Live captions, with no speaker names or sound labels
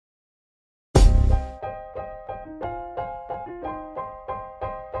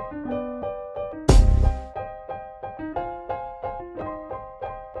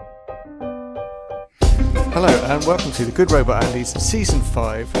Hello and welcome to the Good Robot Andy's Season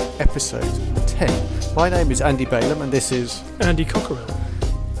 5, Episode 10. My name is Andy Balaam and this is... Andy Cockerell.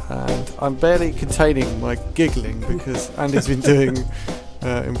 And I'm barely containing my giggling because Andy's been doing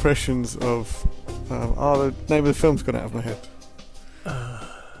impressions of... the name of the film's gone out of my head. A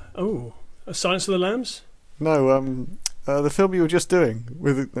Silence of the Lambs? No, the film you were just doing,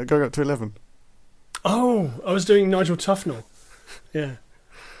 with going up to 11. Oh, I was doing Nigel Tufnell. Yeah.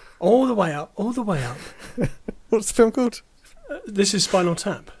 All the way up. What's the film called? This is Spinal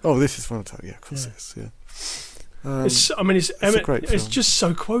Tap. Oh, this is Spinal Tap. Yeah, of course it is. Yeah. It's a great film. It's just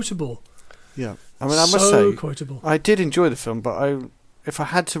so quotable. Yeah, I mean, I must say, quotable. I did enjoy the film, but if I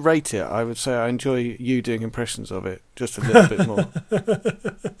had to rate it, I would say I enjoy you doing impressions of it just a little bit more.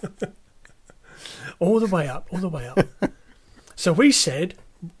 All the way up. So we said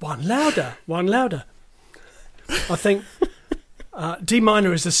one louder. I think D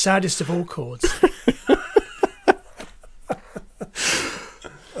minor is the saddest of all chords.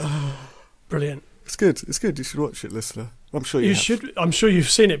 Brilliant. It's good. You should watch it, listener. I'm sure you should. I'm sure you've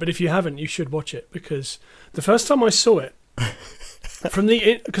seen it, but if you haven't, you should watch it, because the first time I saw it,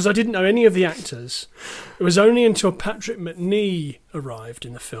 because I didn't know any of the actors, it was only until Patrick Macnee arrived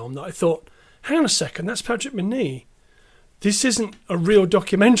in the film that I thought, hang on a second, that's Patrick Macnee. This isn't a real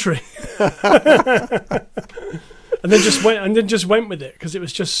documentary. and then just went with it because it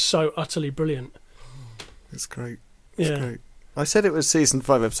was just so utterly brilliant. It's great. Great. I said it was season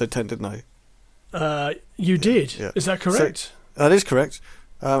 5, episode 10, didn't I? You did. Yeah. Is that correct? So, that is correct.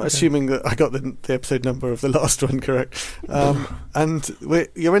 Okay. Assuming that I got the episode number of the last one correct. And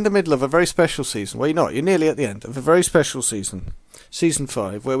you're in the middle of a very special season. Well, you're not. You're nearly at the end of a very special season. Season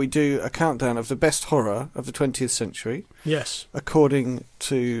 5, where we do a countdown of the best horror of the 20th century. Yes. According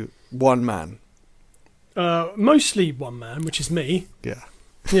to one man. Mostly one man, which is me. Yeah.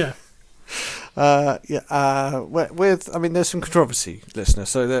 Yeah. There's some controversy, listener.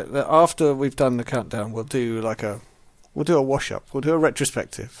 So that after we've done the countdown, we'll do a wash up. We'll do a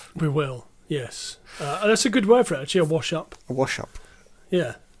retrospective. We will. Yes. That's a good word for it. Actually, a wash up. A wash up.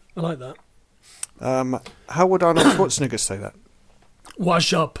 Yeah, I like that. How would Arnold Schwarzenegger say that?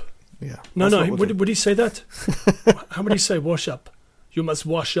 Wash up. Yeah. No. Would he say that? How would he say wash up? You must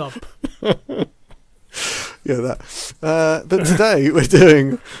wash up. Yeah, that. But today we're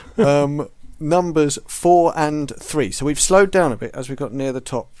doing numbers 4 and 3. So we've slowed down a bit as we got near the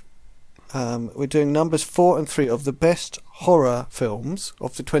top. We're doing numbers 4 and 3 of the best horror films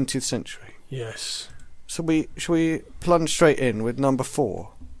of the 20th century. Yes. So shall we plunge straight in with number 4?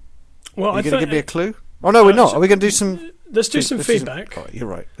 Well, are you going to give me a clue? Oh no, we're not. Are we going to do some? Let's do some feedback. You're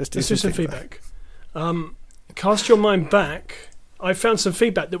right. Let's do some feedback. Cast your mind back. I found some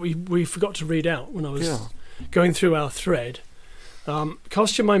feedback that we forgot to read out when I was going through our thread.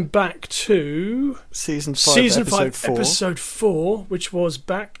 Cast your mind back to Season 5, Episode 4, which was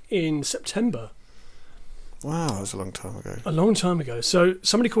back in September. Wow, that was a long time ago. A long time ago. So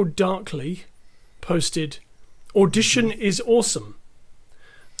somebody called Darkly posted, "Audition is awesome."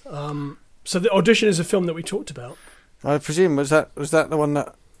 So the Audition is a film that we talked about. I presume was that the one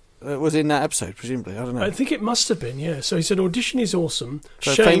that was in that episode? Presumably, I don't know. I think it must have been. Yeah. So he said, "Audition is awesome."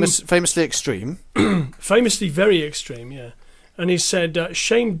 So famously extreme. Famously very extreme. Yeah. And he said,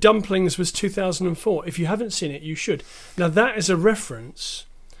 "Shame Dumplings was 2004. If you haven't seen it, you should." Now that is a reference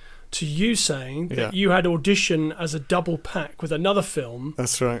to you saying that you had Audition as a double pack with another film.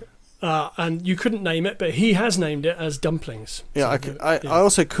 That's right. And you couldn't name it, but he has named it as Dumplings. Yeah, I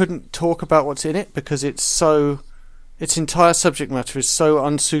also couldn't talk about what's in it because its entire subject matter is so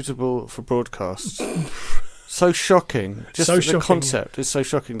unsuitable for broadcast. So shocking. Just the concept is so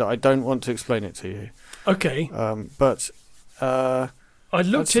shocking that I don't want to explain it to you. Okay. But I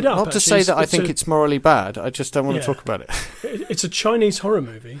looked it up. Not to say that I think it's morally bad. I just don't want to talk about it. It's a Chinese horror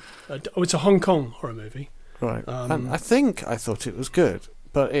movie. It's a Hong Kong horror movie. Right. And I thought it was good.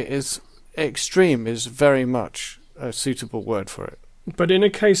 But extreme is very much a suitable word for it. But in a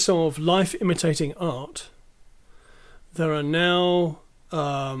case of life imitating art, there are now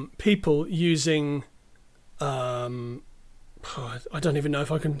people using, I don't even know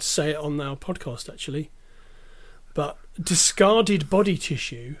if I can say it on our podcast actually, but discarded body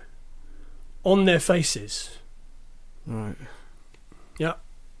tissue on their faces. Right. Yeah.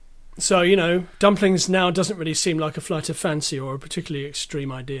 So, Dumplings now doesn't really seem like a flight of fancy or a particularly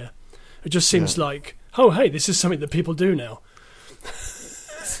extreme idea. It just seems like, oh, hey, this is something that people do now.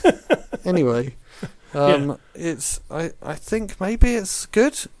 Anyway, I think maybe it's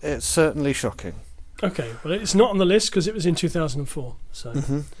good. It's certainly shocking. Okay, well, it's not on the list because it was in 2004. So,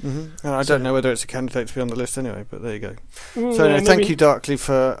 And I don't know whether it's a candidate to be on the list anyway, but there you go. So, thank you, Darkly,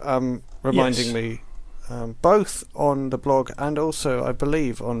 for reminding me both on the blog and also, I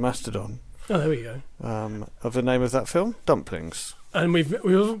believe, on Mastodon. Oh, there we go. Of the name of that film, Dumplings. And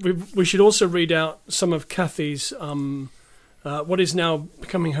we should also read out some of Kathy's what is now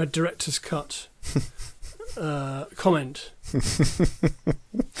becoming her director's cut comment.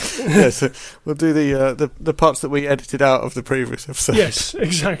 Yes, we'll do the parts that we edited out of the previous episode. Yes,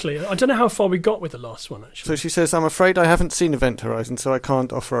 exactly. I don't know how far we got with the last one, actually. So she says, I'm afraid I haven't seen Event Horizon, so I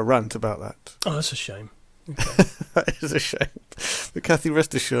can't offer a rant about that. Oh, that's a shame. Okay. That is a shame. But Kathy,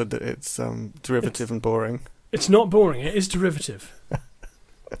 rest assured that it's derivative and boring. It's not boring, it is derivative.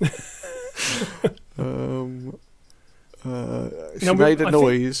 She made a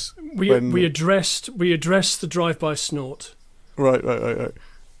noise. We addressed the drive-by snort. Right.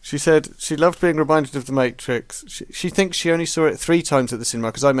 She said she loved being reminded of The Matrix. She thinks she only saw it 3 times at the cinema,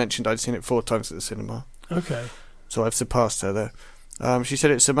 because I mentioned I'd seen it 4 times at the cinema. Okay. So I've surpassed her there. She said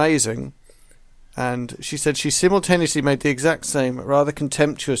it's amazing. And she said she simultaneously made the exact same rather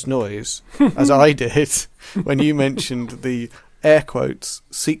contemptuous noise as I did when you mentioned the air quotes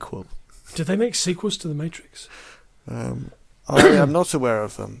sequel. Did they make sequels to The Matrix? I am not aware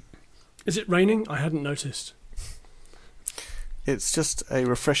of them. Is it raining? I hadn't noticed. It's just a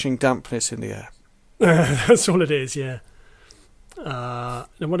refreshing dampness in the air. That's all it is, yeah. Now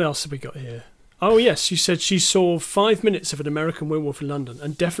what else have we got here? Oh, yes, you said she saw 5 minutes of An American Werewolf in London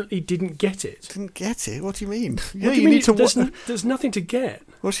and definitely didn't get it. Didn't get it? What do you mean? What do you mean? Need to there's nothing to get.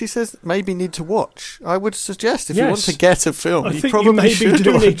 Well, she says maybe need to watch. I would suggest if you want to get a film, I you think probably you maybe should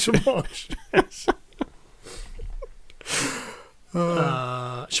do watch need to it. watch.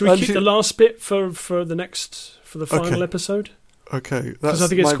 Should we keep the last bit for the final episode? Okay, that's I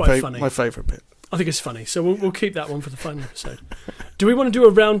think it's quite funny. My favourite bit. I think it's funny, so we'll keep that one for the final episode. Do we want to do a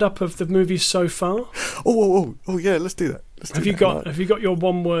roundup of the movies so far? Oh, yeah, let's do that. Have you got your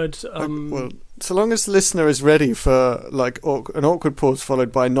one word? Well, so long as the listener is ready for like an awkward pause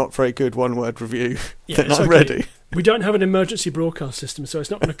followed by a not very good one word review, then I'm ready. We don't have an emergency broadcast system, so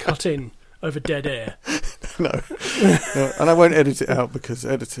it's not going to cut in over dead air. No, and I won't edit it out because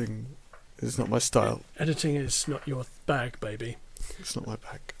editing is not my style. Editing is not your bag, baby. It's not my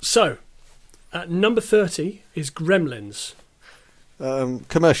bag. So, at number 30 is Gremlins.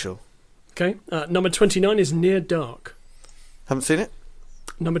 Commercial. Okay. Number 29 is Near Dark. Haven't seen it.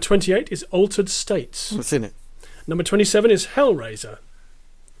 Number 28 is Altered States. Haven't seen it. Number 27 is Hellraiser.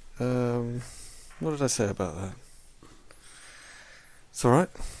 What did I say about that? It's all right.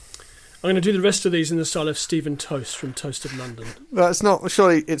 I'm going to do the rest of these in the style of Stephen Toast from Toast of London. That's not.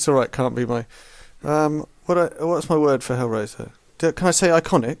 Surely it's all right. Can't be my. What's my word for Hellraiser? Can I say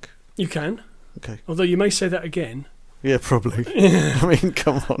iconic? You can. Okay. Although you may say that again. Yeah, probably. I mean,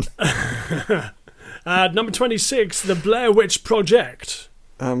 come on. Number 26, The Blair Witch Project.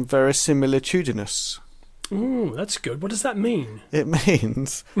 Verisimilitudinous. Ooh, that's good. What does that mean? It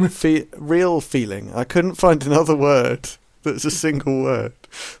means real feeling. I couldn't find another word that's a single word.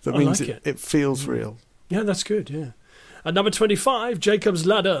 That means like it feels real. Yeah, that's good, yeah. At number 25, Jacob's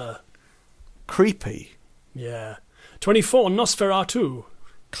Ladder. Creepy. Yeah. 24, Nosferatu.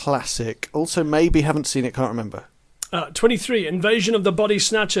 Classic. Also, maybe haven't seen it, can't remember. 23, Invasion of the Body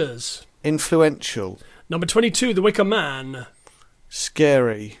Snatchers. Influential. Number 22, The Wicker Man.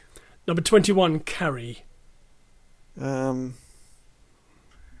 Scary. Number 21, Carrie. Didn't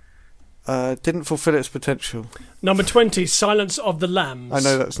fulfill its potential. Number 20, Silence of the Lambs. I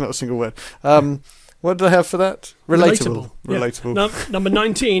know that's not a single word. What did I have for that? Relatable. Yeah. Number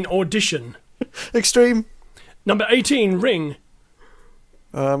 19, Audition. Extreme. Number 18, Ring.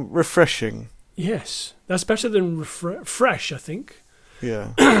 Refreshing. Yes, that's better than fresh, I think.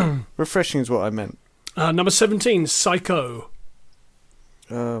 Yeah. Refreshing is what I meant. Number 17, Psycho.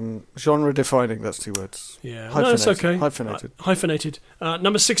 Genre defining, that's 2 words. Yeah, no, that's okay. Hyphenated. Hyphenated.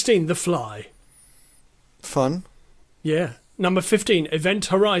 Number 16, The Fly. Fun. Yeah. Number 15, Event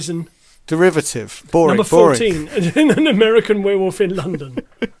Horizon. Derivative. Boring. Number 14, An American Werewolf in London.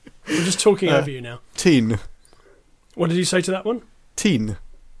 We're just talking over you now. Teen. What did you say to that one? Teen.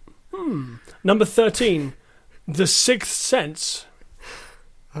 Number 13, The Sixth Sense.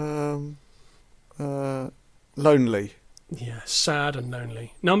 Lonely. Yeah, sad and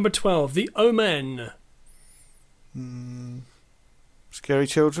lonely. Number 12, The Omen. Scary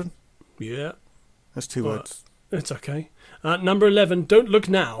Children. Yeah. That's 2 words. It's okay. Number 11, Don't Look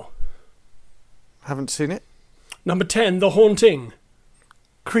Now. Haven't seen it. Number 10, The Haunting.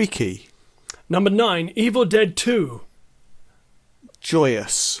 Creaky. Number 9, Evil Dead 2.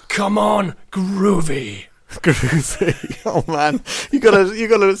 Joyous. Come on, groovy. Groovy. Oh man, you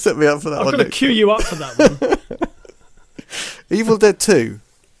gotta set me up for that I've one. got to cue you up for that one. Evil Dead 2.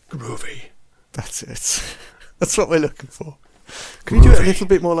 Groovy. That's it. That's what we're looking for. Can you do it a little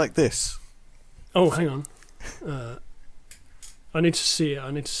bit more like this? Oh, hang on. I need to see it.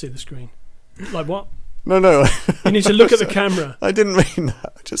 I need to see the screen. Like what? No. You need to look at the camera. I didn't mean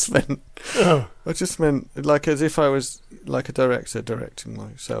that. I just meant Oh. like as if I was like a director directing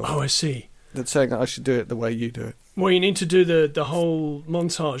myself. Oh, I see. That's saying that I should do it the way you do it. Well, you need to do the whole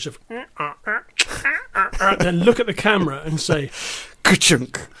montage of then look at the camera and say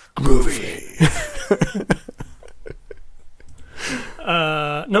Ka-chunk movie.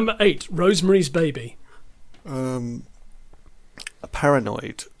 Number 8, Rosemary's Baby.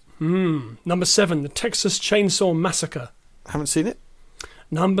 Paranoid. Number 7, The Texas Chainsaw Massacre. Haven't seen it.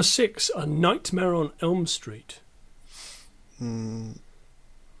 Number 6, A Nightmare on Elm Street.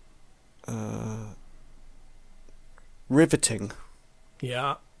 Riveting.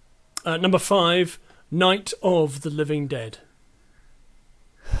 Yeah. Number 5, Night of the Living Dead.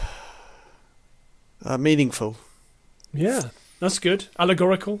 Meaningful. Yeah, that's good.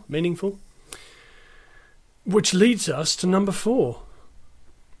 Allegorical, meaningful. Which leads us to number 4.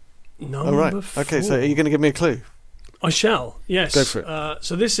 Number Oh, right. 4. Okay, so are you going to give me a clue? I shall, yes. Go for it.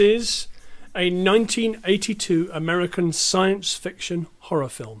 So this is a 1982 American science fiction horror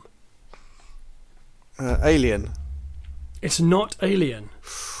film. Alien. It's not Alien.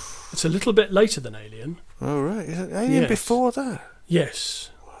 It's a little bit later than Alien. Oh, right. Is it Alien before that? Yes.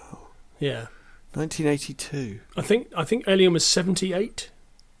 Wow. Yeah. 1982. I think Alien was 78.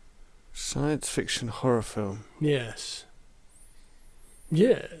 Science fiction horror film. Yes.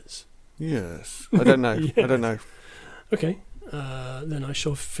 Yes. Yes. I don't know. Yeah. I don't know. Okay. Then I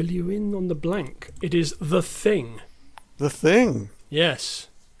shall fill you in on the blank. It is The Thing. The Thing. Yes.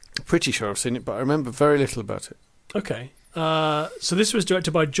 Pretty sure I've seen it, but I remember very little about it. Okay. So this was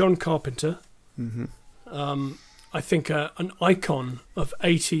directed by John Carpenter. Mm-hmm. I think an icon of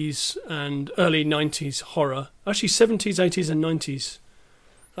 80s and early 90s horror. Actually, 70s, 80s and 90s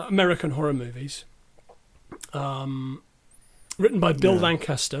American horror movies. Written by Bill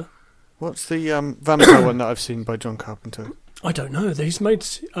Lancaster. What's the vampire one that I've seen by John Carpenter? I don't know. He's made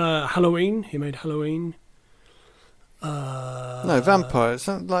Halloween. He made Halloween. No, vampires.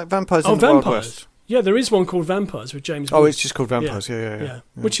 Like vampires in the Vampires. Wild West. Yeah, there is one called Vampires with James Oh, Wood. it's just called Vampires. Yeah.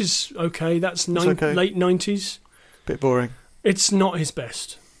 Which is okay. That's okay. Late 90s. Bit boring. It's not his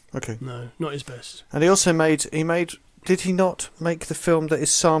best. Okay. No, not his best. And he also made. Did he not make the film that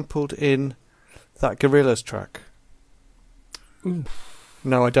is sampled in that Gorillaz track? Ooh.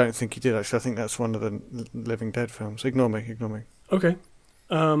 No, I don't think he did, actually. I think that's one of the Living Dead films. Ignore me. Okay.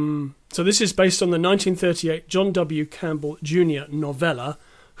 So this is based on the 1938 John W. Campbell Jr. novella,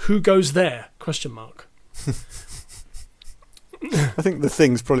 Who Goes There? ? I think The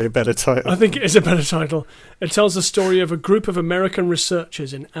Thing's probably a better title. I think it is a better title. It tells the story of a group of American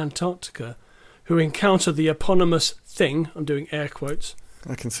researchers in Antarctica who encounter the eponymous thing, I'm doing air quotes,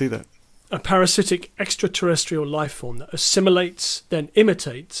 I can see that. a parasitic extraterrestrial life form that assimilates, then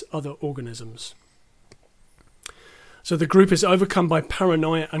imitates other organisms. So the group is overcome by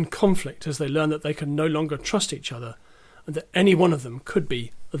paranoia and conflict as they learn that they can no longer trust each other and that any one of them could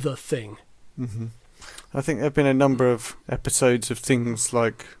be the thing. Mm-hmm. I think there have been a number of episodes of things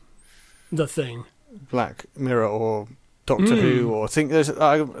like The Thing. Black Mirror or Doctor Who, or I think this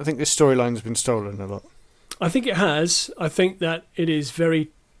storyline's been stolen a lot. I think it has. I think that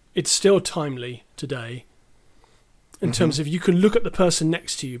it's still timely today in terms of you can look at the person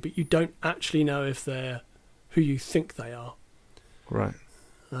next to you, but you don't actually know if they're who you think they are. Right.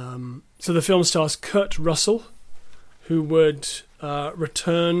 So the film stars Kurt Russell, who would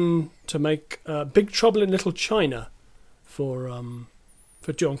return to make Big Trouble in Little China for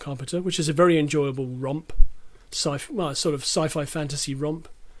John Carpenter, which is a very enjoyable romp, sort of sci-fi fantasy romp.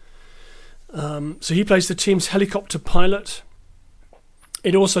 So he plays the team's helicopter pilot.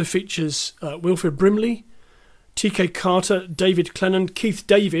 It also features Wilfred Brimley, T.K. Carter, David Clennon, Keith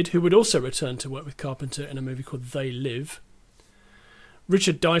David, who would also return to work with Carpenter in a movie called They Live.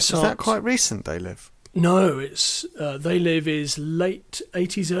 Richard Dysart. Is that quite recent, They Live? No, it's They Live is late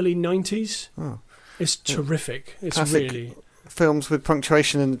 80s, early 90s. Oh. It's terrific. It's Classic really... films with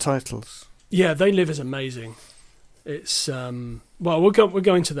punctuation in the titles. Yeah, They Live is amazing. It's... we'll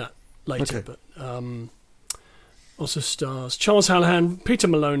go into that later, Okay. but... also stars Charles Hallahan, Peter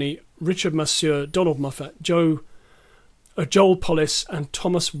Maloney, Richard Masseur, Donald Moffat, Joel Polis, and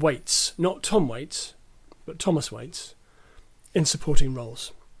Thomas Waits. Not Tom Waits, but Thomas Waits, in supporting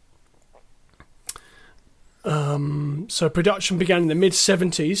roles. So production began in the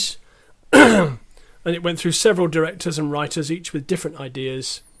mid-70s, and it went through several directors and writers, each with different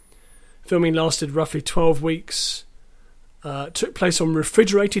ideas. Filming lasted roughly 12 weeks. took place on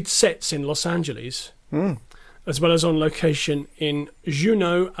refrigerated sets in Los Angeles, as well as on location in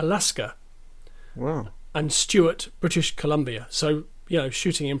Juneau, Alaska. Wow. And Stewart, British Columbia. So,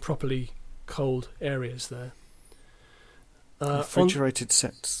 shooting in properly cold areas there. Refrigerated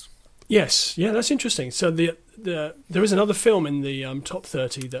sets. Yes, yeah, that's interesting. So there is another film in the top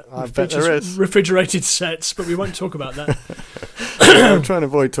 30 that features refrigerated sets, but we won't talk about that. I'm trying to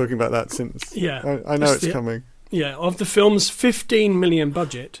avoid talking about that since I know it's coming. Yeah, of the film's 15 million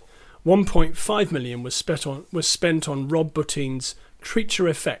budget, 1.5 million was spent on Rob Bottin's creature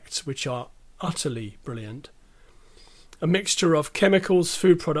effects, which are utterly brilliant. A mixture of chemicals,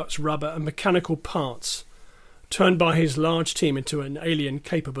 food products, rubber, and mechanical parts, turned by his large team into an alien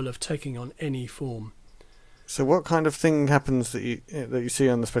capable of taking on any form. So what kind of thing happens that you see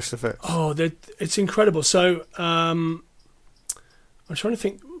on the special effects? Oh, it's incredible. So I'm trying to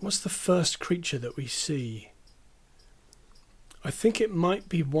think, what's the first creature that we see? I think it might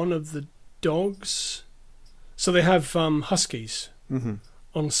be one of the dogs. So they have huskies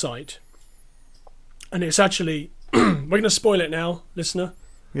on site. And it's actually... we're going to spoil it now, listener.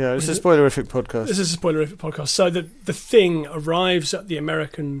 Yeah, it's a spoilerific podcast. This is a spoilerific podcast. So the thing arrives at the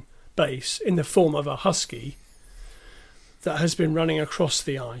American base in the form of a husky that has been running across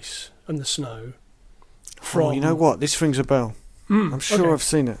the ice and the snow. You know what? This rings a bell. I'm sure I've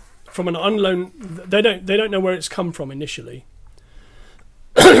seen it. From an unknown... They don't know where it's come from initially.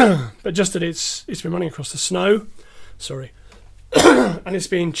 But just that it's been running across the snow. Sorry. And it's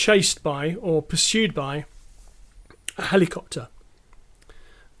being chased by or pursued by a helicopter.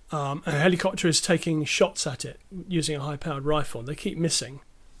 A helicopter is taking shots at it using a high-powered rifle. They keep missing.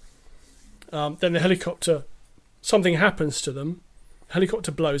 Then the helicopter, something happens to them. The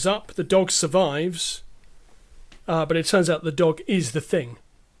helicopter blows up. The dog survives, but it turns out the dog is the thing.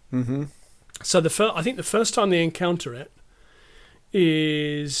 Mm-hmm. So I think the first time they encounter it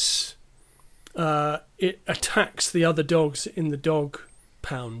is it attacks the other dogs in the dog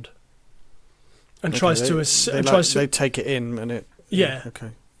pound and tries to. They take it in and it. Yeah. Okay.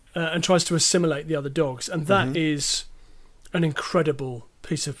 And tries to assimilate the other dogs, and that is an incredible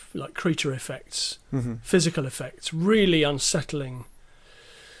piece of creature effects, physical effects, really unsettling,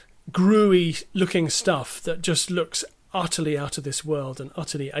 gruey looking stuff that just looks utterly out of this world and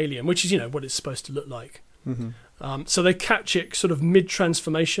utterly alien, which is what it's supposed to look like. So they catch it sort of mid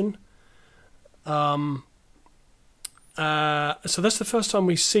transformation. So that's the first time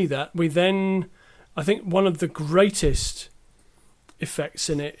we see that. We then, I think, one of the greatest effects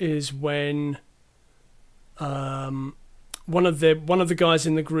in it is when one of the guys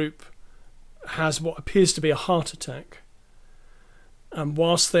in the group has what appears to be a heart attack, and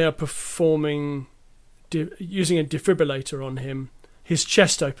whilst they are performing using a defibrillator on him, his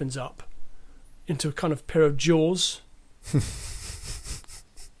chest opens up into a kind of pair of jaws.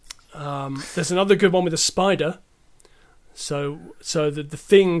 There's another good one with a spider. So the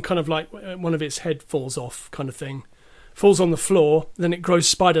thing kind of like one of its head falls off, kind of thing. Falls on the floor, then it grows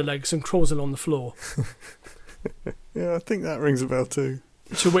spider legs and crawls along the floor. Yeah, I think that rings a bell too.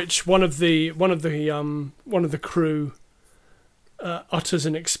 To which one of the crew utters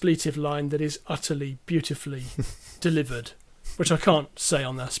an expletive line that is utterly beautifully delivered, which I can't say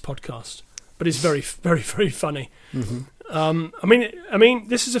on this podcast, but it's very, very, very funny. I mean,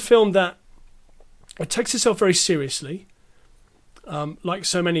 this is a film that it takes itself very seriously. Like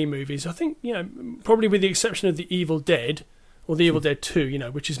so many movies, I think, probably with the exception of The Evil Dead or The Evil Dead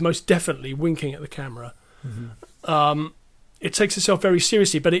 2, which is most definitely winking at the camera. It takes itself very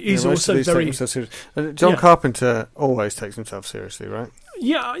seriously, but it is also very... John Carpenter always takes himself seriously, right?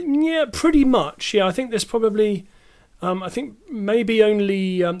 Yeah, pretty much. Yeah, I think there's probably... I think maybe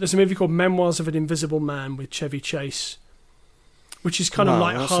only... there's a movie called Memoirs of an Invisible Man with Chevy Chase, which is kind of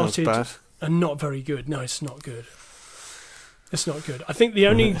light-hearted and not very good. No, it's not good. It's not good. I think the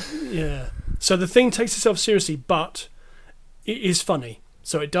only... yeah. So the thing takes itself seriously, but it is funny.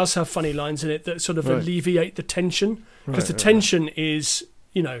 So it does have funny lines in it that sort of alleviate the tension. Because the tension is,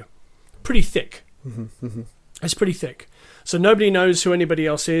 pretty thick. It's pretty thick. So nobody knows who anybody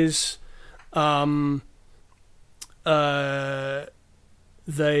else is. They are going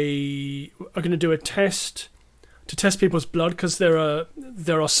to do a test to test people's blood, because there are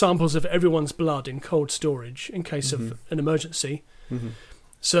samples of everyone's blood in cold storage in case of an emergency.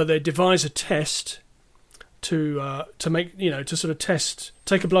 So they devise a test to make, to sort of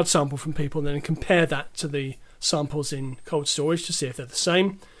take a blood sample from people and then compare that to the samples in cold storage to see if they're the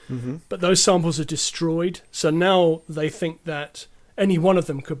same. But those samples are destroyed, so now they think that any one of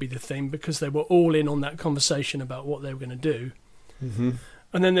them could be the thing, because they were all in on that conversation about what they were going to do.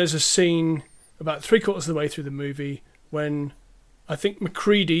 And then there's a scene about 3/4 of the way through the movie when I think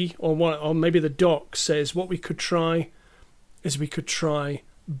Macready or maybe the doc says what we could try is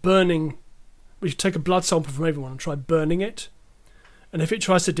burning. We should take a blood sample from everyone and try burning it. And if it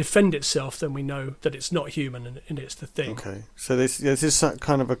tries to defend itself, then we know that it's not human and it's the thing. Okay. So this is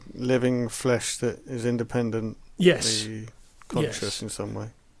kind of a living flesh that is independently conscious in some way.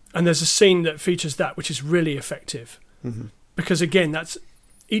 And there's a scene that features that, which is really effective. Mm-hmm. Because, again, that's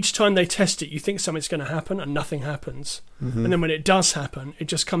each time they test it, you think something's going to happen and nothing happens. Mm-hmm. And then when it does happen, it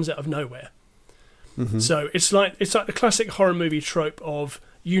just comes out of nowhere. Mm-hmm. So it's like the classic horror movie trope of,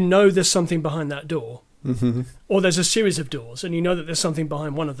 there's something behind that door. Mm-hmm. Or there's a series of doors and you know that there's something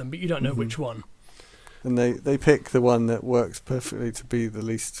behind one of them, but you don't know which one. And they pick the one that works perfectly to be the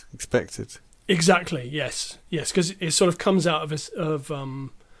least expected. Exactly, yes, because it sort of comes out of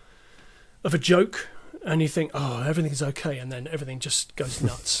a joke, and you think, oh, everything's okay, and then everything just goes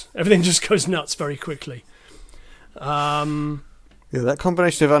nuts. Everything just goes nuts very quickly. That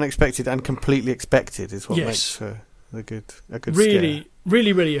combination of unexpected and completely expected is what makes a good really, scare.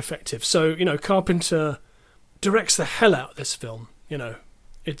 really, really effective. So Carpenter directs the hell out of this film. I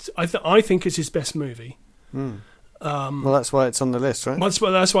think it's his best movie. Mm. Well, that's why it's on the list, right? That's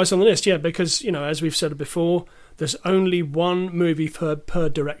why it's on the list, yeah, because, as we've said before, there's only one movie per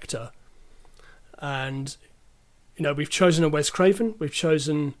director. And, we've chosen a Wes Craven, we've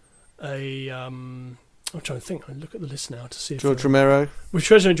chosen I'm trying to think, I look at the list now to see if... George Romero. We've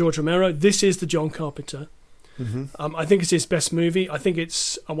chosen a George Romero. This is the John Carpenter. Mm-hmm. I think it's his best movie. I think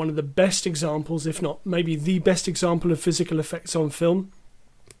it's one of the best examples, if not maybe the best example of physical effects on film.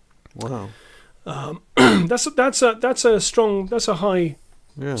 Wow. That's a high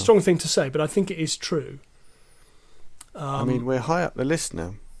strong thing to say, but I think it is true. We're high up the list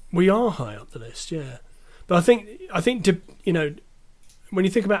now. We are high up the list, yeah. But I think when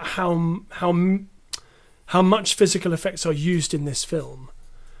you think about how much physical effects are used in this film,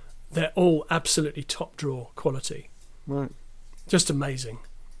 they're all absolutely top drawer quality. Right. Just amazing.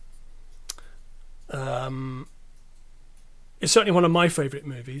 It's certainly one of my favourite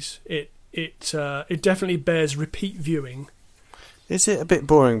movies. It definitely bears repeat viewing. Is it a bit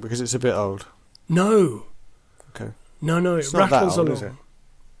boring because it's a bit old? No. Okay. No, It's it not that rattles old, along. is it?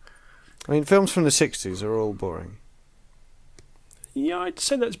 I mean, films from the 60s are all boring. Yeah, I'd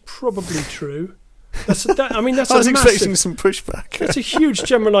say that's probably true. I was expecting some pushback. That's a huge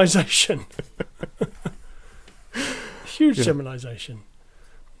generalisation. Generalisation.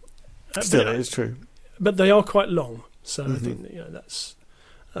 Still, it is true. But they are quite long, so I think that, that's...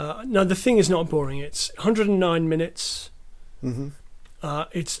 no, the thing is not boring. It's 109 minutes. Mm-hmm.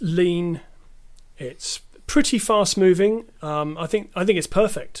 It's lean. It's pretty fast moving. I think it's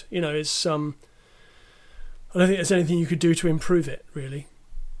perfect. It's I don't think there's anything you could do to improve it, really.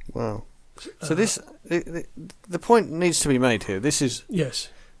 Wow. So the point needs to be made here. This is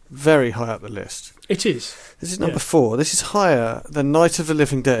very high up the list. It is. This is number 4. This is higher than Night of the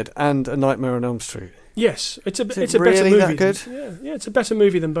Living Dead and A Nightmare on Elm Street. Yes, it's a really better movie. That good? Yeah, it's a better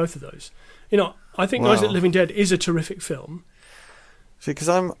movie than both of those. I think Night of the Living Dead is a terrific film. See, because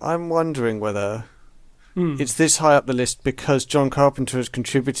I'm wondering whether it's this high up the list because John Carpenter has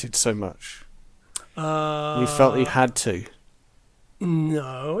contributed so much. You felt he had to.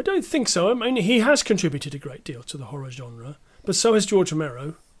 No, I don't think so. I mean, he has contributed a great deal to the horror genre, but so has George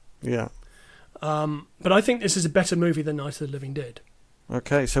Romero. Yeah. But I think this is a better movie than Night of the Living Dead.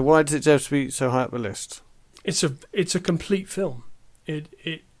 Okay, so why does it have to be so high up the list? It's a complete film. There's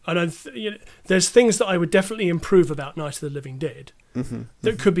things that I would definitely improve about Night of the Living Dead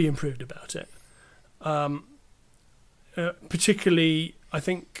that could be improved about it. Particularly, I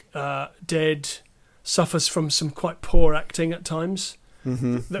think Dead suffers from some quite poor acting at times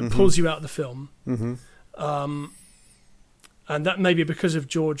that pulls you out of the film. And that may be because of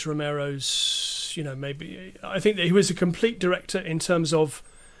George Romero's, maybe... I think that he was a complete director in terms of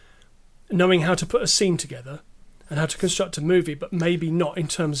knowing how to put a scene together and how to construct a movie, but maybe not in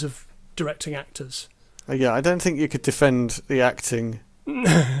terms of directing actors. Yeah, I don't think you could defend the acting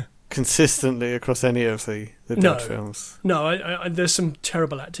consistently across any of the Dead films. No, there's some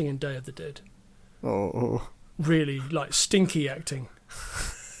terrible acting in Day of the Dead. Oh. Really, stinky acting.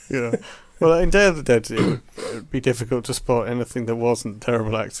 Yeah. Well, in Day of the Dead, it would be difficult to spot anything that wasn't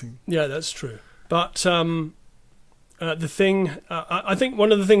terrible acting. Yeah, that's true. But the Thing, I think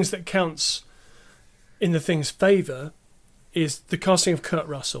one of the things that counts in The Thing's favour is the casting of Kurt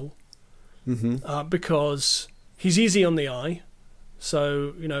Russell, because he's easy on the eye.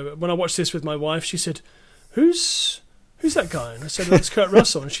 So, when I watched this with my wife, she said, "Who's that guy?" And I said, "Well, it's Kurt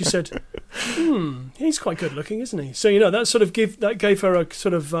Russell." And she said, he's quite good looking, isn't he? So, that sort of gave her a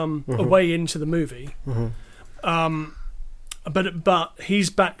sort of a way into the movie. but he's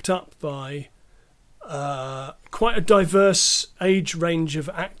backed up by quite a diverse age range of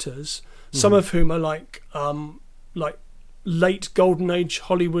actors, some of whom are like late golden age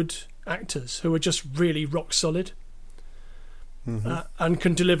Hollywood actors who are just really rock solid. And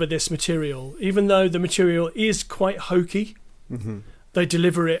can deliver this material, even though the material is quite hokey. They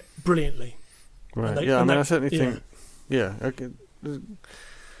deliver it brilliantly. Right. I certainly think. Yeah.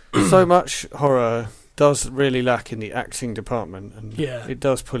 So much horror does really lack in the acting department, and it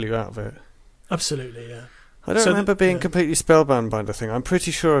does pull you out of it. Absolutely. Yeah. I don't remember being completely spellbound by the thing. I'm pretty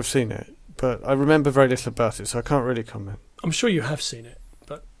sure I've seen it, but I remember very little about it, so I can't really comment. I'm sure you have seen it,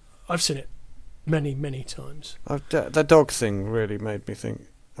 but I've seen it many, many times. The dog thing really made me think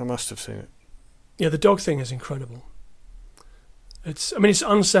I must have seen it. Yeah, the dog thing is incredible. It's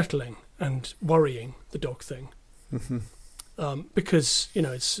unsettling and worrying, the dog thing, because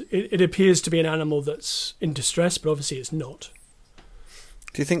it appears to be an animal that's in distress, but obviously it's not.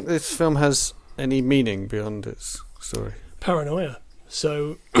 Do you think this film has any meaning beyond its story? Paranoia.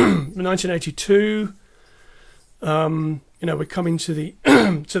 So, 1982. We're coming to the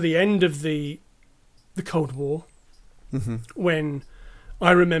to the end of the Cold War, when I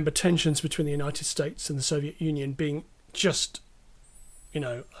remember tensions between the United States and the Soviet Union being just,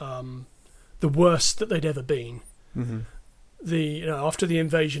 the worst that they'd ever been. After the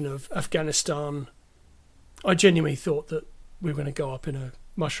invasion of Afghanistan, I genuinely thought that we were going to go up in a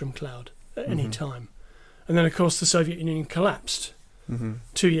mushroom cloud at any time, and then of course the Soviet Union collapsed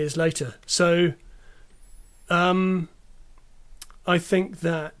 2 years later. So, I think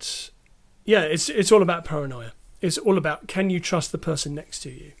that. Yeah, it's all about paranoia. It's all about, can you trust the person next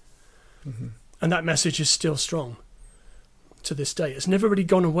to you? And that message is still strong to this day. It's never really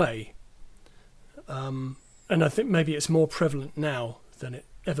gone away. And I think maybe it's more prevalent now than it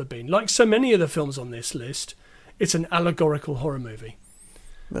ever been. Like so many of the films on this list, it's an allegorical horror movie.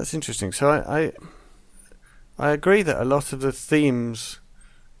 That's interesting. So I agree that a lot of the themes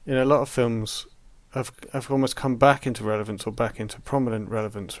in a lot of films have almost come back into relevance or back into prominent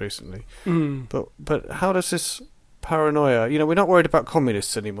relevance recently. But how does this paranoia... we're not worried about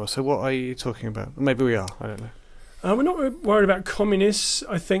communists anymore, so what are you talking about? Maybe we are, I don't know. We're not worried about communists.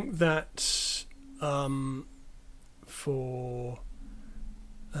 I think that for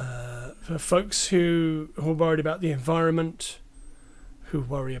folks who are worried about the environment, who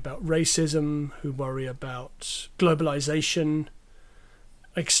worry about racism, who worry about globalization,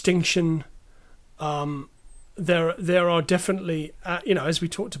 extinction... there are definitely, as we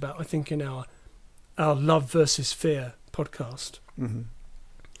talked about, I think in our Love versus Fear podcast,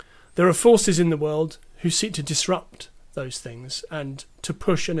 there are forces in the world who seek to disrupt those things and to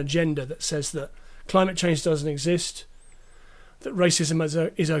push an agenda that says that climate change doesn't exist, that racism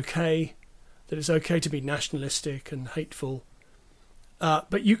is okay, that it's okay to be nationalistic and hateful,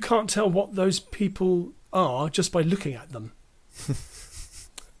 but you can't tell what those people are just by looking at them.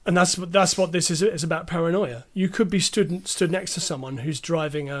 And that's what this is. It's about paranoia. You could be stood next to someone who's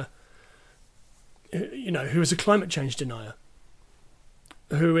driving who is a climate change denier,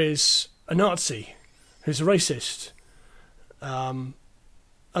 who is a Nazi, who's a racist, and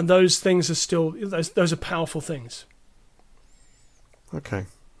those things are still those are powerful things. Okay.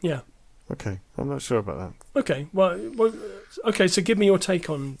 Yeah. Okay, I'm not sure about that. Okay. Well. Okay. So give me your take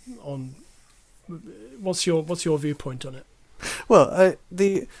on what's your viewpoint on it. Well,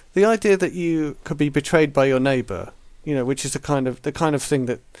 the idea that you could be betrayed by your neighbour, which is the kind of thing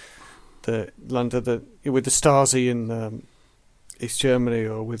that London, with the Stasi in East Germany,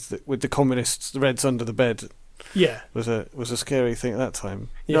 or with the communists, the Reds under the bed, was a scary thing at that time.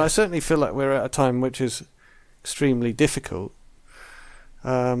 I certainly feel like we're at a time which is extremely difficult.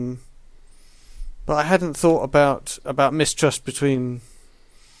 But I hadn't thought about mistrust between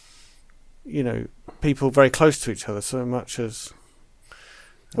people very close to each other so much as.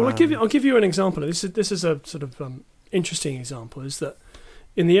 Well, I'll give you an example. This is a sort of interesting example. Is that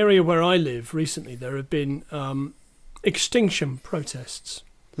in the area where I live recently there have been extinction protests.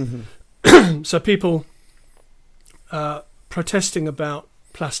 So people protesting about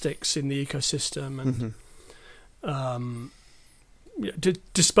plastics in the ecosystem and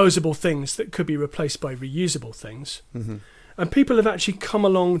disposable things that could be replaced by reusable things. And people have actually come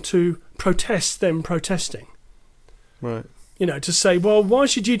along to protest them protesting. Right. To say, well, why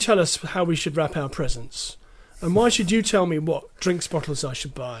should you tell us how we should wrap our presents? And why should you tell me what drinks bottles I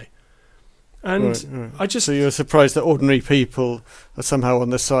should buy? And right. So you're surprised that ordinary people are somehow on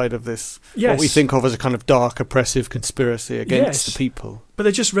the side of this, what we think of as a kind of dark, oppressive conspiracy against the people. But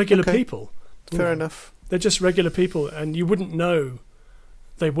they're just regular people. Fair enough. They're just regular people, and you wouldn't know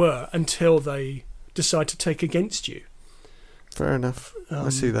they were until they decide to take against you. Fair enough. I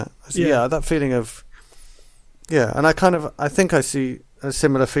see that. Yeah. That feeling of... Yeah, and I think I see a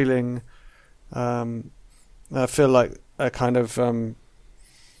similar feeling. I feel like a kind of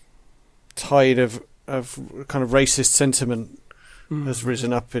tide of kind of racist sentiment has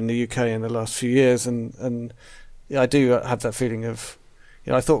risen up in the UK in the last few years, and I do have that feeling of,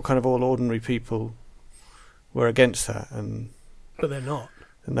 I thought kind of all ordinary people were against that, but they're not.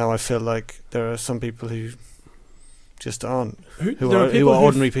 And now I feel like there are some people who just aren't, who are are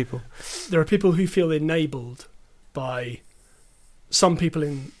ordinary people. There are people who feel enabled by some people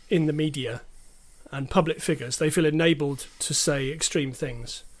in the media and public figures. They feel enabled to say extreme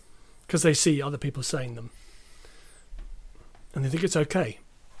things because they see other people saying them. And they think it's okay.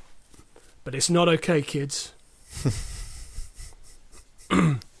 But it's not okay, kids.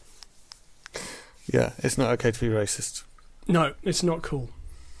 Yeah, it's not okay to be racist. No, it's not cool.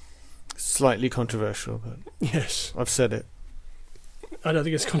 Slightly controversial, but yes, I've said it. I don't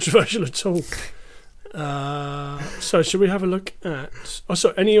think it's controversial at all. So should we have a look at... Oh,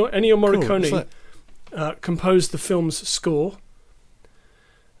 sorry, Ennio Morricone composed the film's score.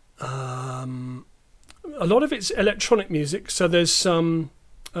 A lot of it's electronic music, so there's some...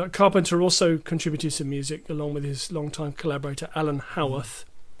 Carpenter also contributed some music along with his longtime collaborator Alan Howarth.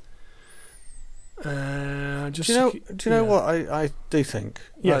 Do you know what I do think?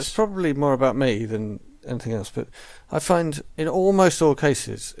 Yes. It's probably more about me than anything else, but I find in almost all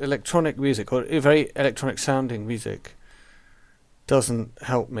cases electronic music or very electronic sounding music doesn't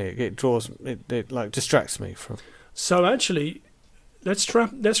help me. It like distracts me from. So actually, let's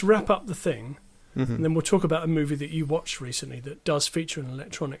wrap up the thing, and then we'll talk about a movie that you watched recently that does feature an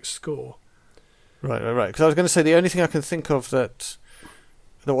electronic score. Right. Because I was going to say the only thing I can think of the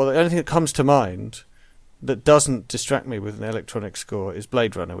only thing that comes to mind that doesn't distract me with an electronic score is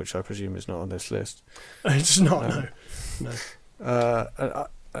Blade Runner, which I presume is not on this list. It's not, no.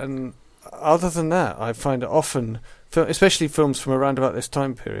 And other than that, I find it often, especially films from around about this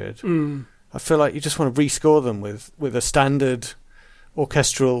time period, I feel like you just want to rescore them with a standard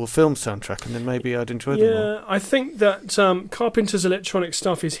orchestral film soundtrack, and then maybe I'd enjoy them more. Yeah, I think that Carpenter's electronic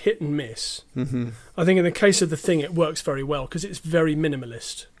stuff is hit and miss. Mm-hmm. I think in the case of The Thing, it works very well because it's very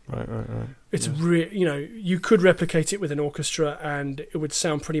minimalist. Right. It's you could replicate it with an orchestra and it would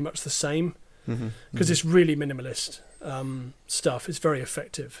sound pretty much the same because it's really minimalist stuff. It's very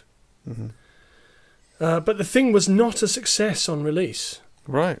effective. Mm-hmm. But The Thing was not a success on release.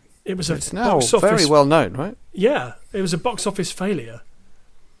 Right. It's now very well known, right? Yeah, it was a box office failure.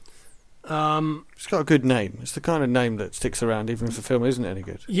 It's got a good name. It's the kind of name that sticks around even if the film isn't any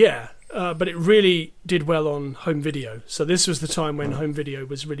good. Yeah, but it really did well on home video. So this was the time when home video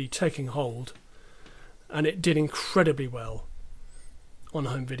was really taking hold, and it did incredibly well on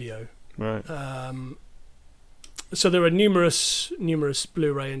home video. Right. So there are numerous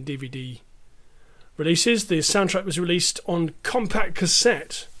Blu-ray and DVD releases. The soundtrack was released on compact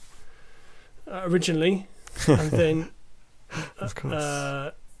cassette originally, and then of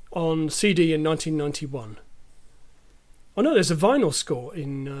course. On CD in 1991. Oh no, there's a vinyl score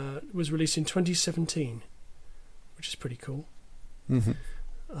was released in 2017, which is pretty cool.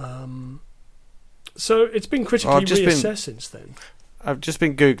 Mm-hmm. So it's been critically reassessed since then. I've just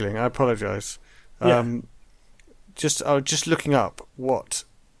been Googling. I apologise. Yeah. I was just looking up what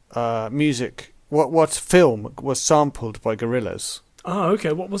music, what film was sampled by Gorillaz. Oh,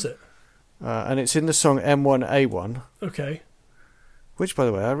 okay. What was it? And it's in the song M1A1. Okay. Which, by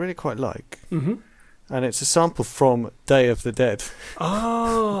the way, I really quite like. Mm-hmm. And it's a sample from Day of the Dead.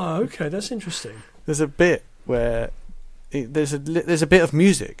 Ah, okay. That's interesting. There's a bit where there's a bit of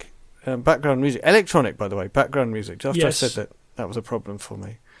music, background music, electronic, by the way, background music. Just after I said that was a problem for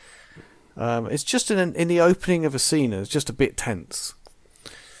me. It's just in the opening of a scene. It's just a bit tense.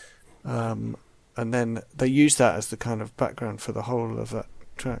 And then they use that as the kind of background for the whole of that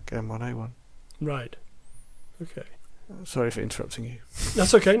track, M1A1. Right. Okay. Sorry for interrupting you.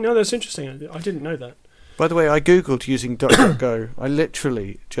 That's okay. No, that's interesting. I didn't know that. By the way, I googled using DuckDuckGo. I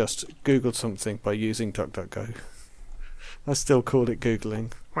literally just googled something by using DuckDuckGo. I still called it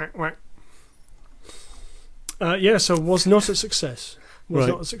googling. Whack, whack. So was not a success. Was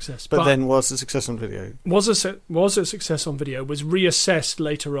right. not a success. But then was a success on video. Was a success on video. Was reassessed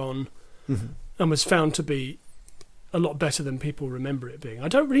later on, and was found to be a lot better than people remember it being. I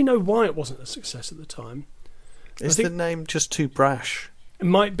don't really know why it wasn't a success at the time. Is the name just too brash? It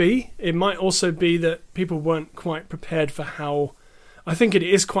might be. It might also be that people weren't quite prepared for how... I think it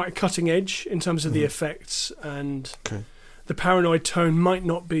is quite cutting edge in terms of the effects, and the paranoid tone might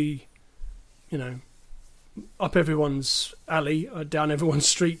not be, up everyone's alley, or down everyone's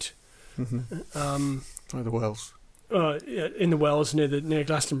street. Like the Wells. in the Wells near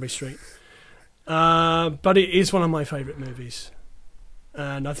Glastonbury Street. But it is one of my favourite movies,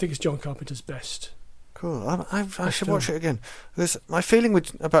 and I think it's John Carpenter's best. Cool. I should watch it again. My feeling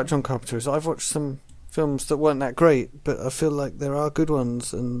about John Carpenter is I've watched some films that weren't that great, but I feel like there are good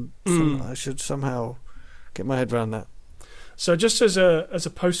ones, and I should somehow get my head around that. So just as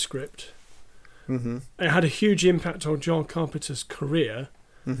a postscript, it had a huge impact on John Carpenter's career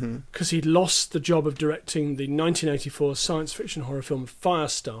because he'd lost the job of directing the 1984 science fiction horror film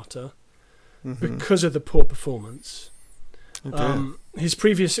Firestarter because of the poor performance. His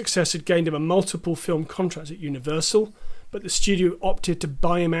previous success had gained him a multiple film contract at Universal, but the studio opted to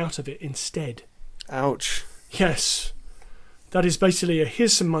buy him out of it instead. Ouch. Yes. That is basically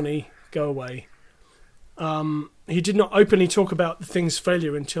here's some money, go away. He did not openly talk about the thing's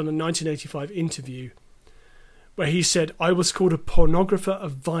failure until a 1985 interview where he said, "I was called a pornographer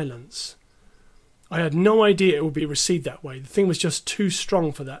of violence. I had no idea it would be received that way. The thing was just too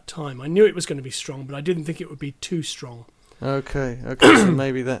strong for that time. I knew it was going to be strong, but I didn't think it would be too strong." Okay. So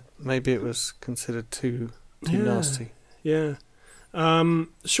maybe it was considered too nasty. Yeah.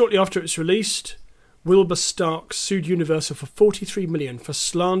 Shortly after it's released, Wilbur Stark sued Universal for $43 million for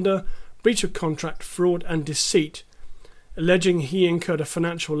slander, breach of contract, fraud and deceit, alleging he incurred a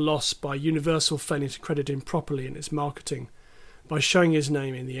financial loss by Universal failing to credit him properly in its marketing by showing his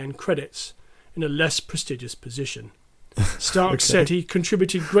name in the end credits in a less prestigious position. Stark said he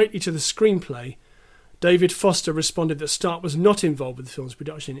contributed greatly to the screenplay. David Foster responded that Stark was not involved with the film's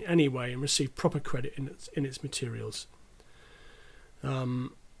production in any way and received proper credit in its materials.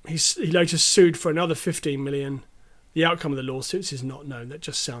 He later sued for another $15 million. The outcome of the lawsuits is not known. That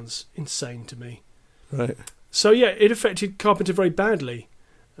just sounds insane to me. Right. So yeah, it affected Carpenter very badly.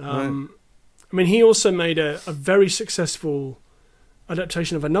 Right. I mean, he also made a very successful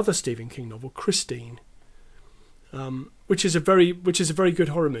adaptation of another Stephen King novel, Christine, which is a very good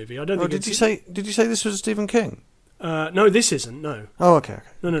horror movie. I don't think. Did you say this was Stephen King? No, this isn't. No. Oh, okay.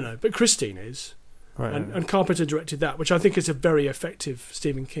 No. But Christine is. Right. And Carpenter directed that, which I think is a very effective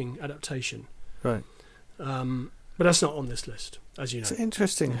Stephen King adaptation. Right. But that's not on this list, as you know. It's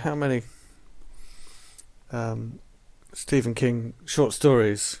interesting how many Stephen King short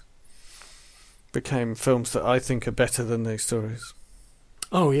stories became films that I think are better than these stories.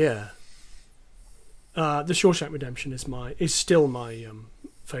 Oh yeah. The Shawshank Redemption is still my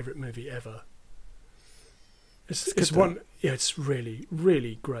favourite movie ever. It's one. Yeah, it's really,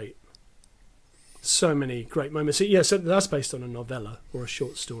 really great. So many great moments. So that's based on a novella or a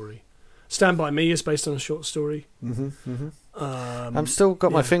short story. Stand By Me is based on a short story. I'm still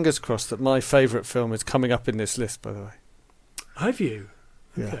got my fingers crossed that my favourite film is coming up in this list, by the way. Have you?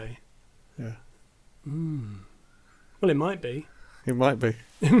 Yeah. Okay. Yeah. Well, it might be. It might be.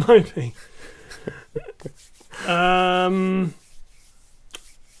 It might be. I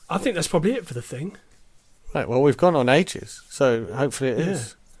think that's probably it for the thing. Right, well, we've gone on ages, so hopefully it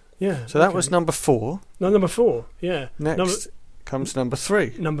is. Yeah. So that was number 4. No, number 4, yeah. Next comes number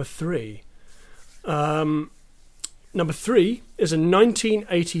 3. Number 3. Number 3 is a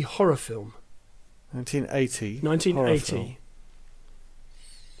 1980 horror film. 1980? 1980.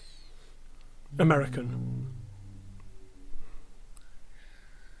 American.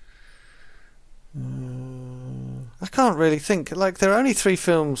 I can't really think. Like, there are only 3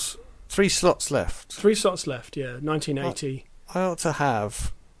 slots left. 3 slots left, yeah. 1980. I ought to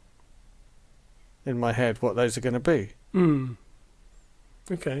have in my head what those are going to be.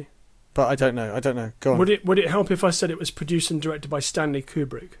 Okay. But I don't know. Go on. Would it help if I said it was produced and directed by Stanley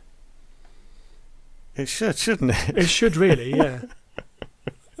Kubrick? It should, shouldn't it? It should really, yeah.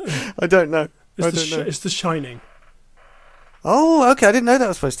 I don't know. It's The Shining. Oh, okay. I didn't know that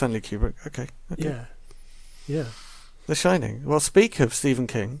was by Stanley Kubrick. Okay. Yeah. The Shining. Well, speak of Stephen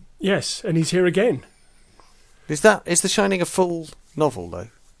King. Yes, and he's here again. Is The Shining a full novel, though?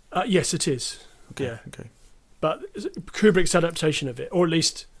 Yes, it is. Okay, yeah. Okay. But Kubrick's adaptation of it, or at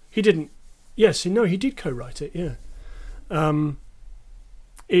least he didn't. Yes, he did co-write it. Yeah.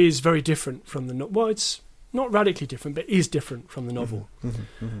 Is very different from the novel. Well, it's not radically different, but is different from the novel.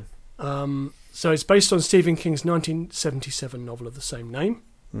 So it's based on Stephen King's 1977 novel of the same name.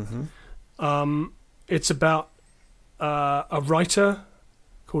 It's about a writer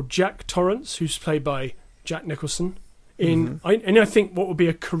called Jack Torrance, who's played by Jack Nicholson. I think what would be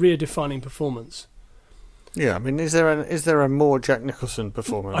a career-defining performance. Yeah, I mean, is there a more Jack Nicholson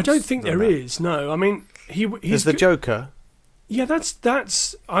performance? I don't think there is. No, I mean he's the Joker. Yeah,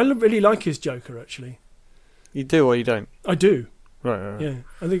 that's. I really like his Joker actually. You do or you don't? I do. Right. Yeah,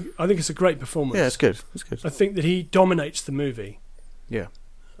 I think it's a great performance. Yeah, it's good. I think that he dominates the movie. Yeah.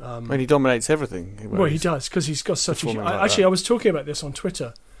 And he dominates everything. Well, he does, because he's got such a... Like I was talking about this on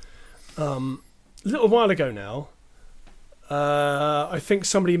Twitter a little while ago now. I think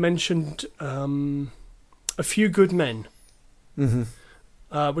somebody mentioned A Few Good Men,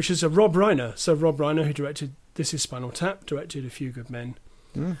 which is a Rob Reiner. So Rob Reiner, who directed This Is Spinal Tap, directed A Few Good Men.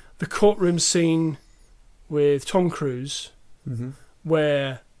 The courtroom scene with Tom Cruise,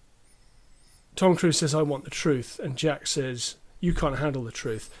 where Tom Cruise says, "I want the truth," and Jack says, "You can't handle the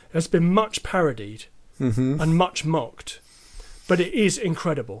truth." It has been much parodied and much mocked, but it is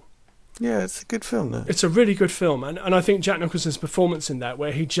incredible. Yeah, it's a good film, though. It's a really good film, and I think Jack Nicholson's performance in that,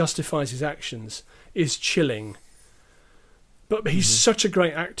 where he justifies his actions, is chilling. But he's such a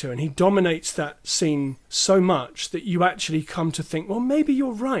great actor, and he dominates that scene so much that you actually come to think, well, maybe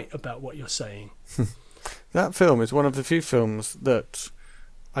you're right about what you're saying. That film is one of the few films that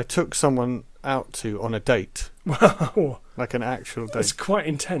I took someone out to on a date. Wow. Like an actual date. It's quite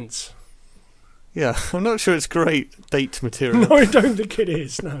intense. Yeah, I'm not sure it's great date material. No, I don't think it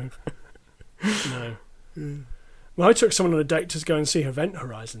is, no. No. Well, I took someone on a date to go and see Event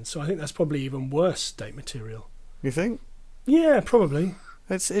Horizon, so I think that's probably even worse date material. You think? Yeah, probably.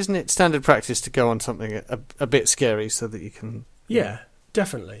 Isn't it standard practice to go on something a bit scary so that you can... Yeah,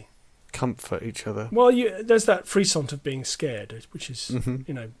 definitely. Comfort each other. Well, there's that frisson of being scared, which is,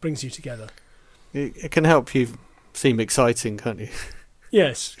 brings you together. It can help you seem exciting, can't you?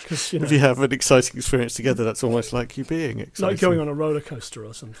 Yes, because, if you have an exciting experience together, that's almost like you being exciting. Like going on a roller coaster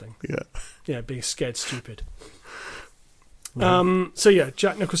or something. Yeah. Yeah, being scared stupid. Right.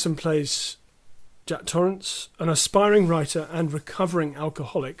 Jack Nicholson plays Jack Torrance, an aspiring writer and recovering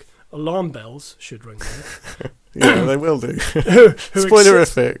alcoholic. Alarm bells should ring there. Yeah, they will do.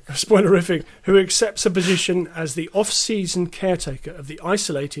 Spoilerific. Who accepts a position as the off-season caretaker of the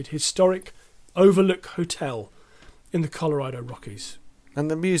isolated, historic Overlook Hotel in the Colorado Rockies. And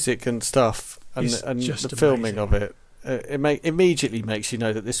the music and stuff, and the filming of it, immediately makes you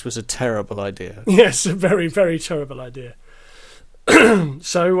know that this was a terrible idea. Yes, a very, very terrible idea.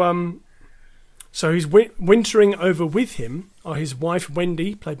 So he's wintering over with him are his wife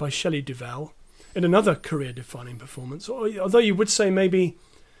Wendy, played by Shelley Duvall, in another career-defining performance. Although you would say maybe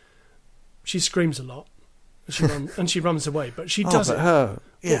she screams a lot and she runs away, but she does it.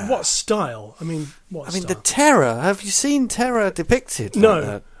 Yeah. What style? I mean, style? The terror. Have you seen terror depicted?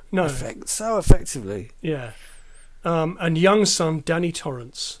 No. So effectively. Yeah. And young son Danny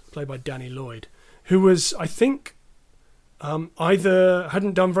Torrance, played by Danny Lloyd, who was, I think, either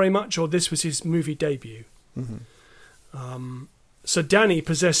hadn't done very much or this was his movie debut. So Danny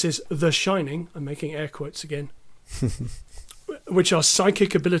possesses the Shining, I'm making air quotes again, which are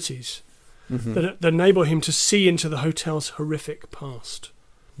psychic abilities that enable him to see into the hotel's horrific past.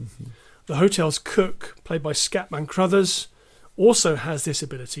 The hotel's cook, played by Scatman Crothers, also has this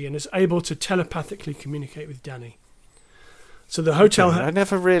ability and is able to telepathically communicate with Danny. So the hotel... I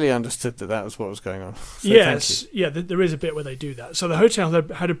never really understood that was what was going on. So yes, there is a bit where they do that. So the hotel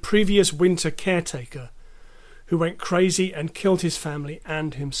had a previous winter caretaker who went crazy and killed his family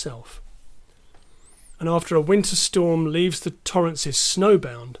and himself. And after a winter storm leaves the Torrances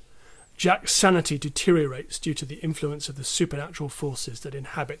snowbound, Jack's sanity deteriorates due to the influence of the supernatural forces that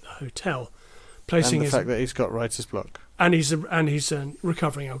inhabit the hotel, and the fact that he's got writer's block. And he's a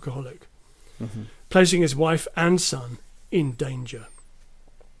recovering alcoholic, placing his wife and son in danger.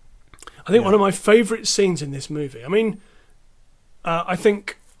 I think one of my favourite scenes in this movie. I mean, I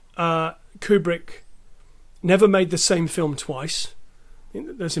think Kubrick never made the same film twice. I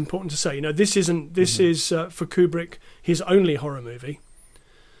think that's important to say. This is for Kubrick his only horror movie.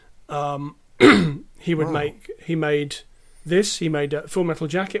 He made this. He made Full Metal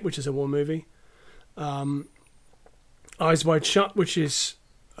Jacket, which is a war movie. Eyes Wide Shut, which is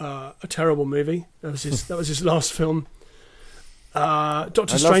a terrible movie. That was his last film.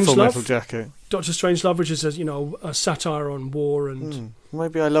 Doctor Strangelove. Doctor Strangelove, which is a satire on war and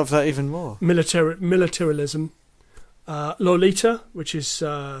maybe I love that even more. Militarism. Lolita, which is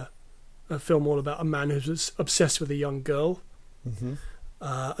a film all about a man who's obsessed with a young girl.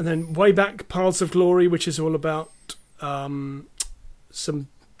 And then way back, Paths of Glory, which is all about some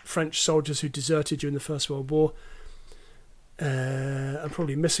French soldiers who deserted during the First World War. I'm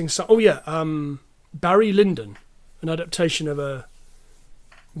probably missing some. Barry Lyndon, an adaptation of a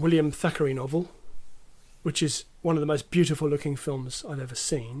William Thackeray novel, which is one of the most beautiful looking films I've ever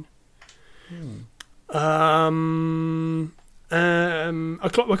seen. A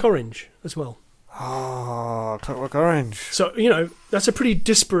Clockwork Orange as well. Clockwork Orange. So, that's a pretty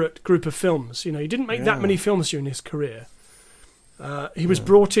disparate group of films. He didn't make that many films during his career. He was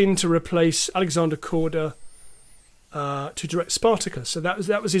brought in to replace Alexander Korda to direct Spartacus. So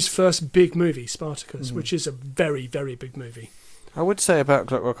that was his first big movie, Spartacus, which is a very, very big movie. I would say about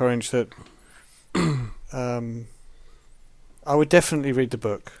Clockwork Orange that I would definitely read the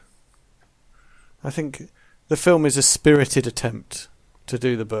book. I think the film is a spirited attempt to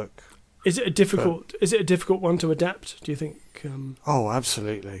do the book. Is it a difficult one to adapt, do you think? Oh,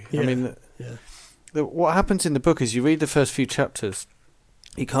 absolutely. Yeah, I mean, yeah. What happens in the book is you read the first few chapters,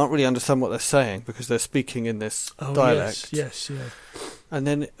 you can't really understand what they're saying because they're speaking in this dialect. Yes, yeah. And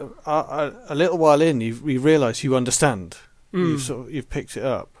then a little while in, you realise you understand. You've picked it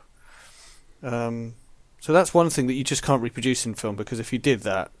up. So that's one thing that you just can't reproduce in film, because if you did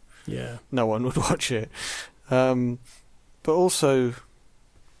that, no one would watch it. But also,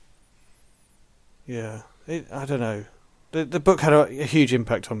 I don't know. The book had a huge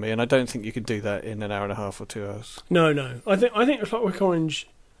impact on me, and I don't think you could do that in an hour and a half or 2 hours. No. I think Clockwork Orange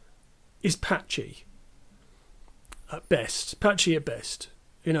is patchy at best.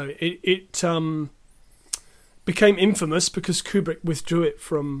 You know, it became infamous because Kubrick withdrew it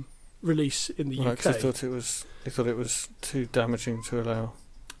from release in the UK. Because he thought it was too damaging to allow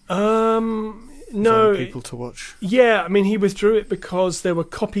no people to watch. Yeah, I mean, he withdrew it because there were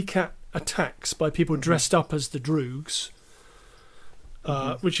copycat attacks by people dressed up as the Droogs,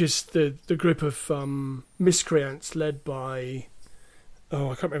 which is the group of miscreants led by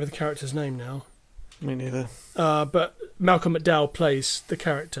I can't remember the character's name now. Me neither. But Malcolm McDowell plays the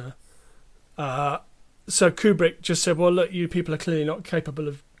character. So Kubrick just said, well, look, you people are clearly not capable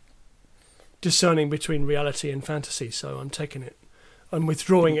of discerning between reality and fantasy, so I'm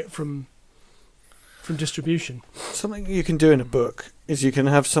withdrawing it from distribution. Something you can do in a book is you can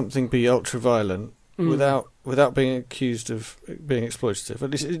have something be ultra-violent without being accused of being exploitative.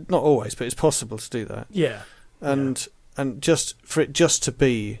 At least, not always, but it's possible to do that. Yeah. And just for it just to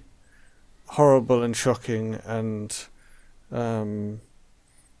be horrible and shocking and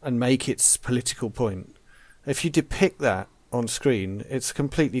make its political point. If you depict that on screen, it's a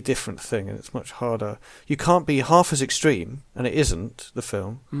completely different thing, and it's much harder. You can't be half as extreme, and it isn't, the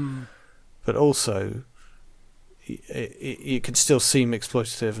film, but also it can still seem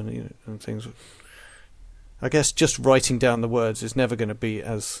exploitative and things. I guess just writing down the words is never going to be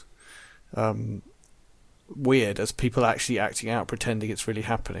as weird as people actually acting out, pretending it's really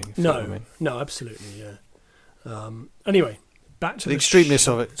happening. No, absolutely, yeah. Anyway, back to the extremeness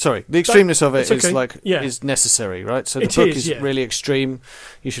of it. Sorry, the extremeness of it is necessary, right? So the book is really extreme.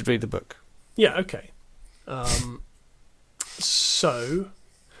 You should read the book. Yeah, okay. So,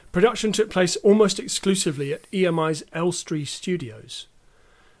 production took place almost exclusively at EMI's Elstree Studios,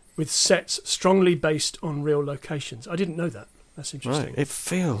 with sets strongly based on real locations. I didn't know that. That's interesting. Right.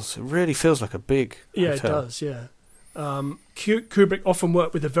 It really feels like a big hotel. It does, yeah. Kubrick often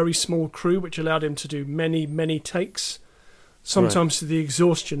worked with a very small crew, which allowed him to do many, many takes, sometimes to the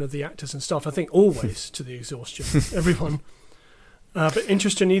exhaustion of the actors and staff. I think always to the exhaustion, everyone. But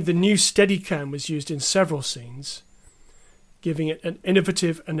interestingly, the new Steadicam was used in several scenes, giving it an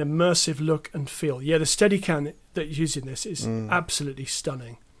innovative and immersive look and feel. Yeah, the Steadicam that's used in this is absolutely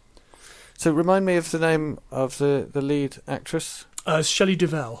stunning. So remind me of the name of the lead actress. Shelley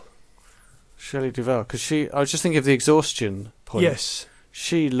Duvall. Shelley Duvall, because I was just thinking of the exhaustion point. Yes.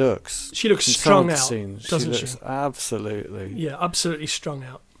 She looks strung out, doesn't she? Absolutely. Yeah, absolutely strung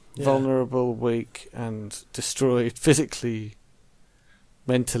out. Yeah. Vulnerable, weak, and destroyed, physically,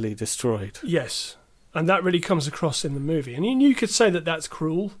 mentally destroyed. Yes, and that really comes across in the movie. And you could say that that's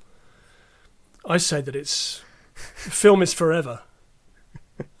cruel. I say that film is forever.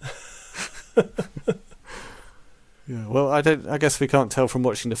 Yeah. Well, I guess we can't tell from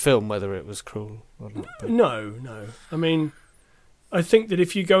watching the film whether it was cruel or not. But. No. I mean, I think that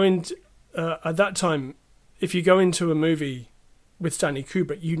if you go into at that time, if you go into a movie with Stanley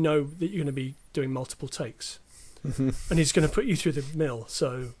Kubrick, you know that you're going to be doing multiple takes, and he's going to put you through the mill.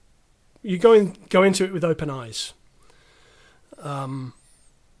 So you go into it with open eyes.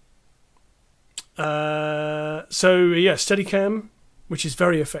 Steadicam, which is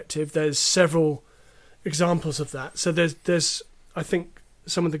very effective. There's several examples of that. So there's I think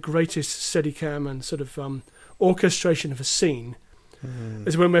some of the greatest Steadicam and sort of orchestration of a scene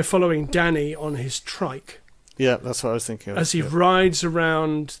is when we're following Danny on his trike. Yeah, that's what I was thinking of. As he rides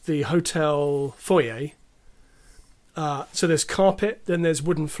around the hotel foyer. So there's carpet, then there's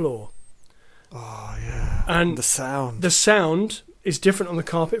wooden floor. Oh, yeah. And the sound. The sound is different on the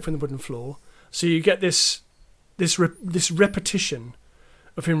carpet from the wooden floor. So you get this repetition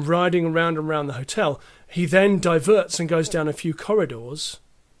of him riding around and around the hotel. He then diverts and goes down a few corridors,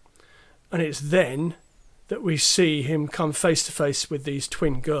 and it's then that we see him come face to face with these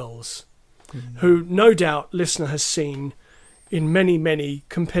twin girls. who no doubt listener has seen in many, many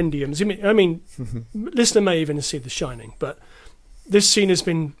compendiums. I mean, listener may even have seen The Shining, but this scene has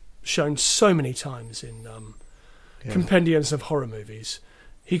been shown so many times in compendiums of horror movies.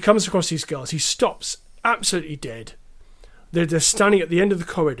 He comes across these girls. He stops absolutely dead. They're standing at the end of the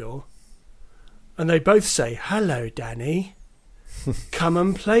corridor, and they both say, "Hello, Danny. Come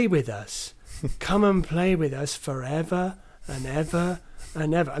and play with us. Come and play with us forever and ever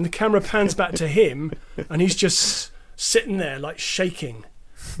and ever." And the camera pans back to him, and he's just sitting there like shaking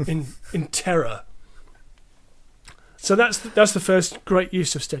in terror. So that's the first great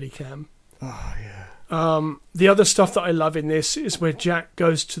use of Steadicam. Oh yeah. The other stuff that I love in this is where Jack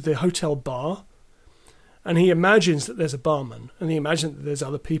goes to the hotel bar, and he imagines that there's a barman, and he imagines that there's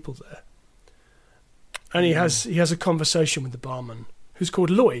other people there, and he has a conversation with the barman, who's called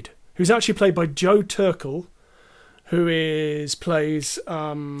Lloyd, who's actually played by Joe Turkel, who plays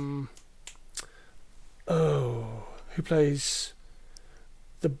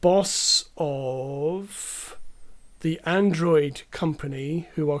the boss of the android company,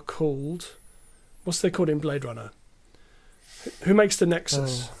 who are called, what's they called in Blade Runner? Who makes the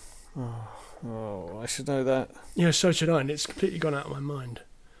Nexus? Oh, I should know that. Yeah, so should I, and it's completely gone out of my mind.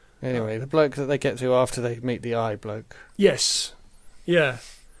 Anyway, the bloke that they get to after they meet the eye bloke. Yes. Yeah.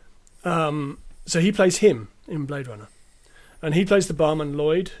 So he plays him in Blade Runner. And he plays the barman,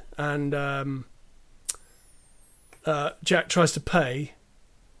 Lloyd, and Jack tries to pay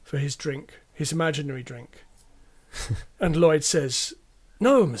for his drink, his imaginary drink. And Lloyd says,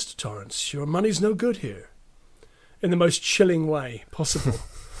 "No, Mr. Torrance, your money's no good here," in the most chilling way possible.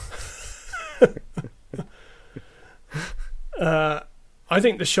 I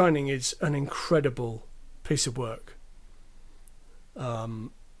think The Shining is an incredible piece of work.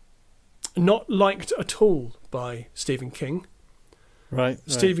 Not liked at all by Stephen King. Right.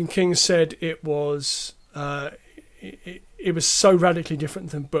 Stephen King said it was it was so radically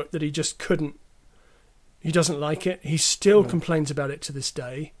different than the book that he just couldn't. He doesn't like it. He still complains about it to this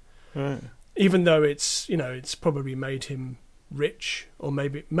day. Right. Even though it's probably made him rich, or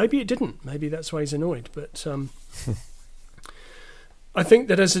maybe it didn't. Maybe that's why he's annoyed. But I think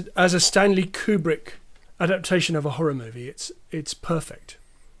that as a Stanley Kubrick adaptation of a horror movie, it's perfect.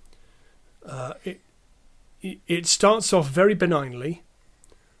 It starts off very benignly.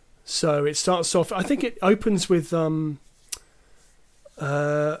 So it starts off. I think it opens with a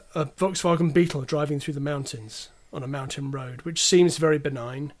Volkswagen Beetle driving through the mountains on a mountain road, which seems very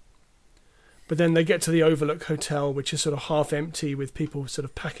benign. But then they get to the Overlook Hotel, which is sort of half empty with people sort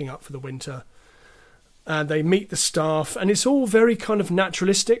of packing up for the winter. And they meet the staff, and it's all very kind of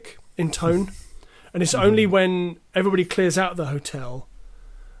naturalistic in tone. And it's only when everybody clears out of the hotel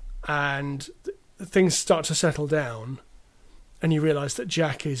and things start to settle down, and you realise that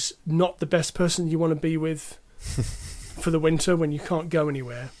Jack is not the best person you want to be with for the winter when you can't go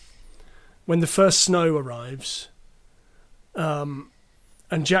anywhere. When the first snow arrives, and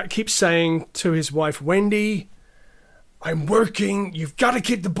Jack keeps saying to his wife, "Wendy, I'm working. You've got to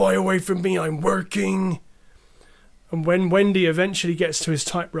keep the boy away from me. I'm working." And when Wendy eventually gets to his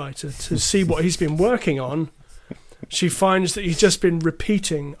typewriter to see what he's been working on, she finds that he's just been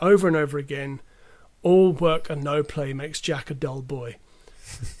repeating over and over again, "All work and no play makes Jack a dull boy,"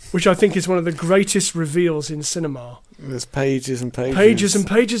 which I think is one of the greatest reveals in cinema. There's pages and pages. Pages and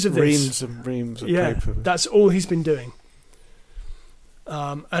pages of this. Reams and reams of paper. That's all he's been doing.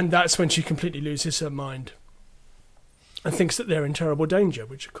 And that's when she completely loses her mind and thinks that they're in terrible danger,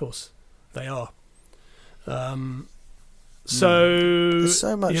 which of course they are. There's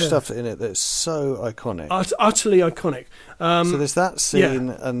so much stuff in it that's so iconic. Utterly iconic. So there's that scene,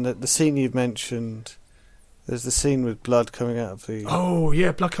 and the scene you've mentioned. There's the scene with blood coming out of the... Oh,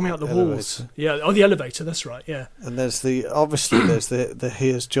 yeah, blood coming out the elevator. walls. Yeah, the elevator, that's right, yeah. And there's the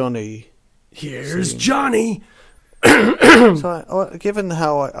Here's Johnny. Here's scene. Johnny! So, given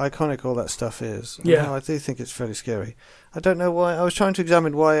how iconic all that stuff is, I do think it's fairly scary. I don't know why. I was trying to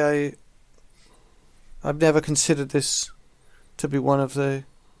examine why I've never considered this to be one of the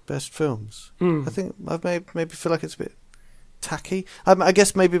best films. I think I maybe feel like it's a bit tacky. I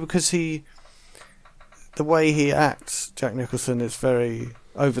guess maybe because the way he acts, Jack Nicholson, is very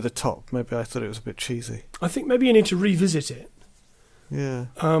over the top. Maybe I thought it was a bit cheesy. I think maybe you need to revisit it. Yeah.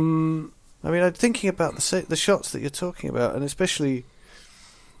 I mean, I'm thinking about the shots that you're talking about, and especially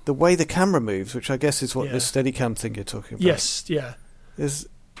the way the camera moves, which I guess is what this Steadicam thing you're talking about. Yes, yeah. Is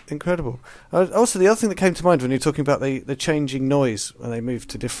incredible. Also, the other thing that came to mind when you're talking about the changing noise when they move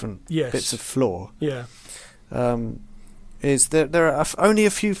to different bits of floor, is there are only a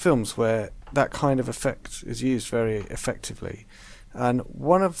few films where that kind of effect is used very effectively, and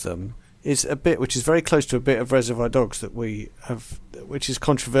one of them is a bit which is very close to a bit of Reservoir Dogs that we have, which is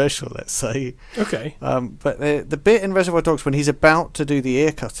controversial, let's say. Okay. But the bit in Reservoir Dogs when he's about to do the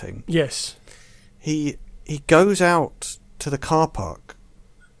ear cutting, yes, he goes out to the car park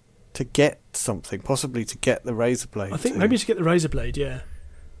to get something, possibly to get the razor blade. I think maybe to get the razor blade, yeah.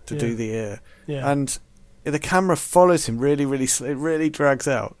 To do the ear. Yeah. And the camera follows him really, really it really drags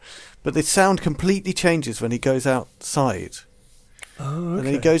out. But the sound completely changes when he goes outside. Oh, okay. And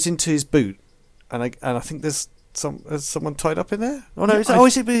then he goes into his boot, and I think there's someone tied up in there. Oh no!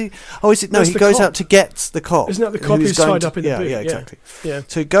 Yeah, No, he goes out to get the cop. Isn't that the cop who's tied up in the boot? Yeah, exactly. Yeah.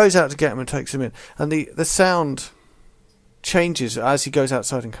 So he goes out to get him and takes him in, and the sound changes as he goes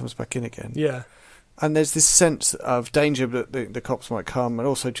outside and comes back in again. Yeah. And there's this sense of danger that the cops might come, and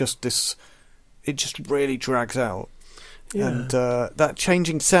also just this. It just really drags out. Yeah. And that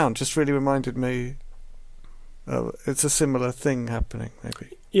changing sound just really reminded me. It's a similar thing happening,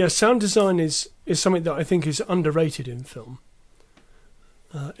 maybe. Yeah, sound design is something that I think is underrated in film.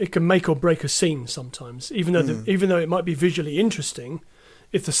 It can make or break a scene sometimes, even though it might be visually interesting.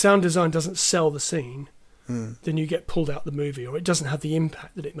 If the sound design doesn't sell the scene, then you get pulled out the movie, or it doesn't have the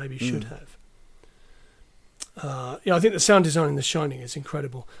impact that it maybe should have. I think the sound design in The Shining is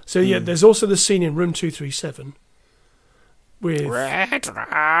incredible. So there's also the scene in Room 237 with Red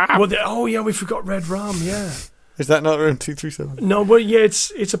Rum. Well, we forgot Red Rum. Yeah. Is that not Room 237? No, well, yeah,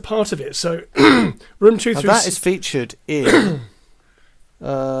 it's a part of it. So, Room 237. That is featured in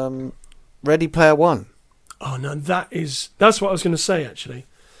Ready Player One. Oh no, that's what I was going to say actually.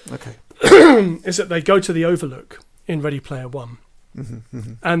 Okay. Is that they go to the Overlook in Ready Player One,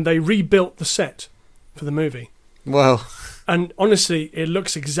 and they rebuilt the set for the movie. Wow. And honestly, it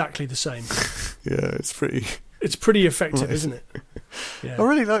looks exactly the same. Yeah, it's pretty. It's pretty effective, isn't it? Yeah. I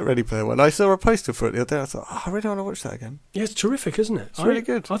really like Ready Player One. I saw a poster for it the other day. I thought, I really want to watch that again. Yeah, it's terrific, isn't it? It's really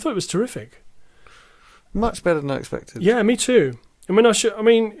good. I thought it was terrific. Much better than I expected. Yeah, me too. And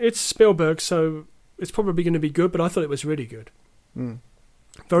it's Spielberg, so it's probably going to be good. But I thought it was really good.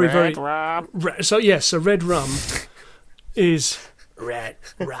 Very, Red very. Rum. So Red Rum is Red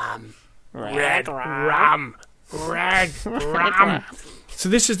Rum. Red Rum. Red Rum. So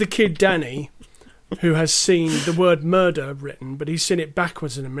this is the kid Danny, who has seen the word murder written, but he's seen it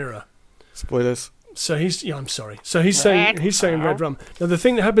backwards in a mirror. Spoilers. So I'm sorry. So he's saying Red Rum. Now the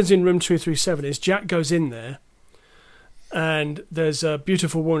thing that happens in Room 237 is Jack goes in there, and there's a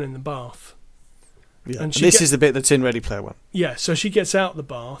beautiful woman in the bath. Yeah. And this is the bit that's in Ready Player One. Yeah. So she gets out the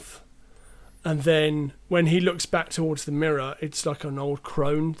bath, and then when he looks back towards the mirror, it's like an old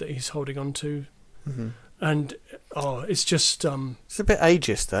crone that he's holding on to. And it's just it's a bit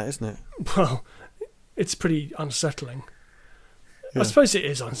ageist, that, isn't it? Well, it's pretty unsettling. Yeah. I suppose it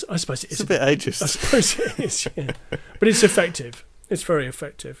is. I suppose it is a bit ageist. I suppose it is. Yeah. But it's effective. It's very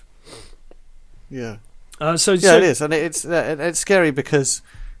effective. Yeah. It is, and it's scary because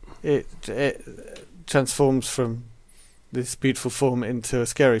it transforms from this beautiful form into a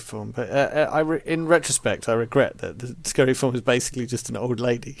scary form. But in retrospect, I regret that the scary form is basically just an old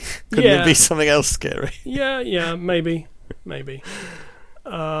lady. Couldn't it be something else scary? Yeah, maybe. What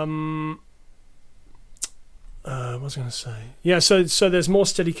was I going to say? Yeah, so there's more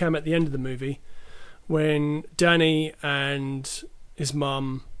Steadicam at the end of the movie when Danny and his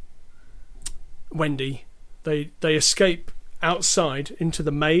mum, Wendy, they escape outside into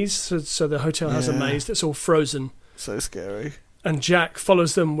the maze. So the hotel has a maze that's all frozen. So scary. And Jack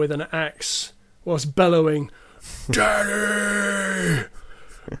follows them with an axe whilst bellowing, "Daddy!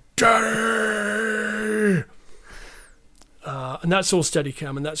 Daddy!" And that's all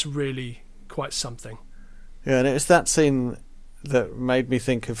Steadicam, and that's really quite something. Yeah, and it was that scene that made me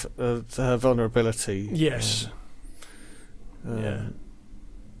think of her vulnerability. Yes.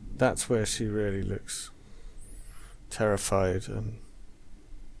 That's where she really looks terrified, and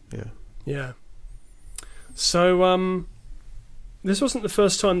yeah. So this wasn't the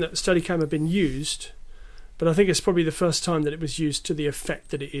first time that Steadicam had been used, but I think it's probably the first time that it was used to the effect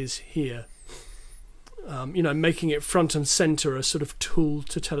that it is here. Making it front and centre a sort of tool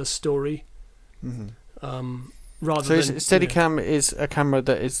to tell a story. Rather than Steadicam is a camera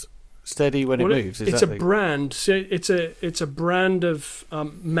that is steady when it moves. It's a brand. So it's a brand of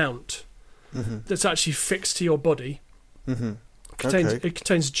mount that's actually fixed to your body. It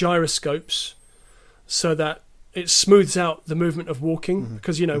contains gyroscopes, so that it smooths out the movement of walking.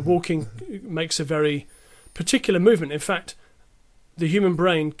 Because walking makes a very particular movement. In fact, the human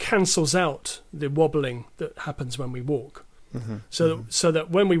brain cancels out the wobbling that happens when we walk. So that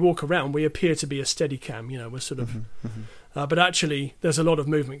when we walk around, we appear to be a Steadicam. We're sort of, but actually, there's a lot of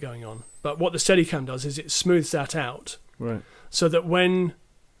movement going on. But what the Steadicam does is it smooths that out, right? So that when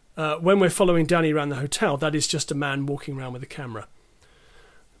when we're following Danny around the hotel, that is just a man walking around with a camera.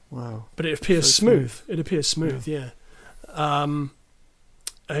 Wow. But it appears smooth. It appears smooth, yeah.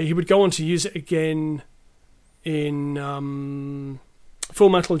 He would go on to use it again in Full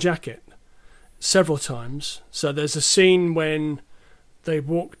Metal Jacket several times. So there's a scene when they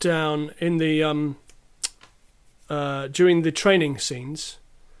walk down in the during the training scenes.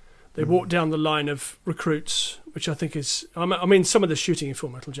 They walk down the line of recruits, which I think is... I mean, some of the shooting in Full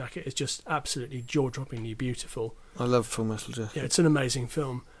Metal Jacket is just absolutely jaw-droppingly beautiful. I love Full Metal Jacket. Yeah, it's an amazing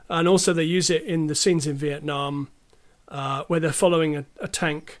film. And also they use it in the scenes in Vietnam where they're following a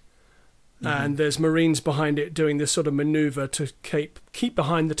tank and there's Marines behind it doing this sort of manoeuvre to keep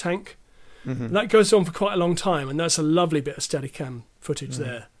behind the tank. And that goes on for quite a long time, and that's a lovely bit of Steadicam footage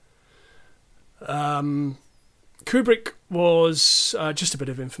there. Kubrick was... just a bit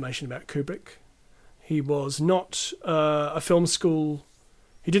of information about Kubrick. He was not a film school...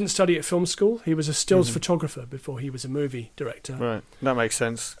 He didn't study at film school. He was a stills photographer before he was a movie director. Right, that makes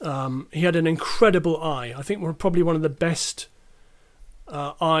sense. He had an incredible eye. I think we're probably one of the best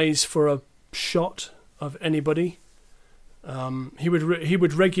eyes for a shot of anybody. He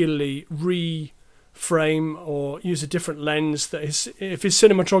would regularly reframe or use a different lens. That if his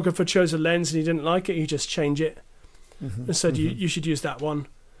cinematographer chose a lens and he didn't like it, he'd just change it and said you should use that one.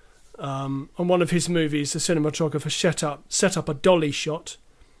 On one of his movies, the cinematographer set up a dolly shot.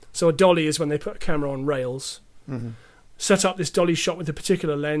 So a dolly is when they put a camera on rails. Set up this dolly shot with a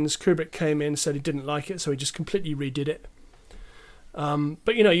particular lens. Kubrick came in, said he didn't like it, so he just completely redid it.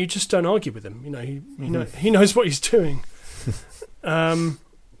 But you just don't argue with him. He knows what he's doing. I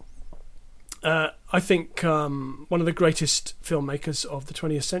think one of the greatest filmmakers of the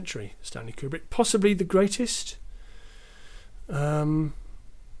 20th century, Stanley Kubrick, possibly the greatest. In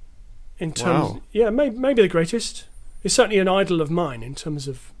terms, maybe the greatest. He's certainly an idol of mine in terms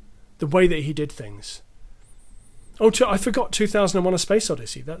of the way that he did things. I forgot 2001: A Space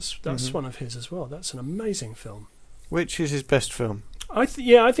Odyssey. That's one of his as well. That's an amazing film. Which is his best film? I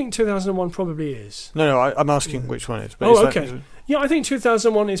think 2001 probably is. No, I'm asking which one is. But okay. Yeah, I think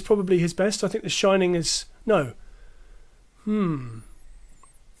 2001 is probably his best. I think The Shining is... No. Who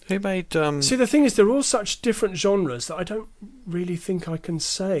made... See, the thing is, they're all such different genres that I don't really think I can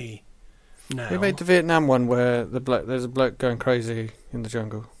say now. Who made the Vietnam one where there's a bloke going crazy in the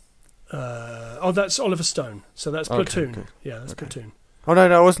jungle? That's Oliver Stone. So that's Platoon. Okay. Yeah, that's Platoon. Oh, no,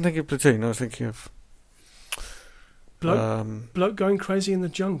 I wasn't thinking of Platoon. I was thinking of... Bloke going crazy in the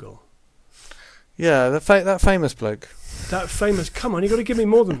jungle. Yeah, that famous bloke. That famous... Come on, you got to give me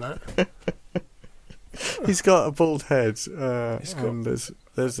more than that. He's got a bald head, and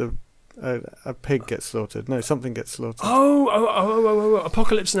there's a pig gets slaughtered. No, something gets slaughtered. Oh!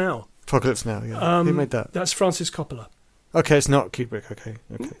 Apocalypse Now. Apocalypse Now. Yeah. Who made that? That's Francis Coppola. Okay, it's not Kubrick. Okay.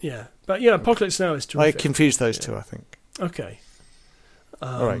 Yeah, but Apocalypse Now is terrific. I confused those two, I think. Okay.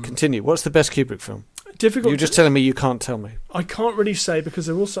 All right, continue. What's the best Kubrick film? Difficult. You're just telling me you can't tell me. I can't really say because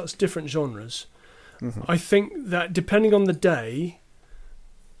they're all such different genres. I think that depending on the day,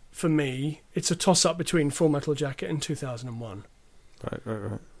 for me, it's a toss-up between Full Metal Jacket and 2001.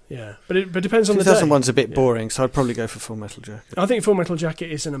 Right. Yeah, but it depends on the day. 2001's a bit boring, so I'd probably go for Full Metal Jacket. I think Full Metal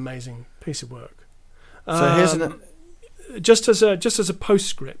Jacket is an amazing piece of work. So here's just as a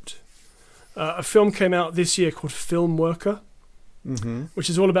postscript, a film came out this year called Film Worker, which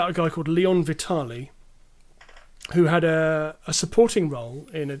is all about a guy called Leon Vitali, who had a supporting role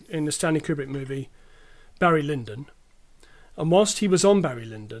in a Stanley Kubrick movie, Barry Lyndon. And whilst he was on Barry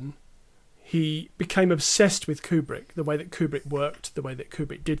Lyndon, he became obsessed with Kubrick, the way that Kubrick worked, the way that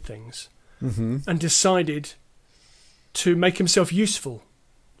Kubrick did things, and decided to make himself useful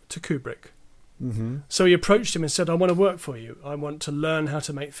to Kubrick. So he approached him and said, I want to work for you. I want to learn how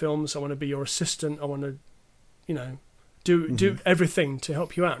to make films. I want to be your assistant. I want to, do everything to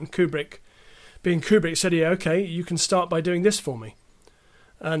help you out. And Kubrick, being Kubrick, said, yeah, okay, you can start by doing this for me.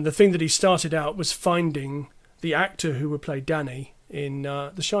 And the thing that he started out was finding the actor who would play Danny in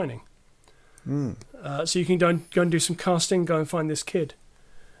The Shining. So you can go and do some casting, go and find this kid.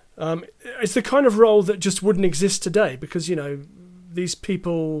 It's the kind of role that just wouldn't exist today because, these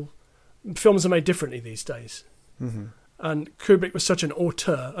people... Films are made differently these days. And Kubrick was such an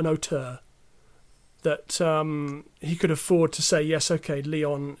auteur that he could afford to say, yes, okay,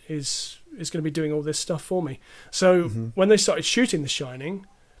 Leon is going to be doing all this stuff for me. So when they started shooting The Shining,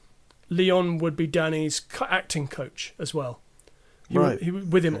 Leon would be Danny's acting coach as well. He was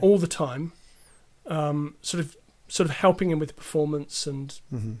with him all the time, sort of helping him with the performance and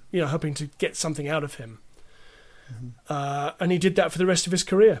hoping to get something out of him. And he did that for the rest of his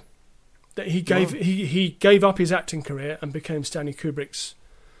career. That he gave up his acting career and became Stanley Kubrick's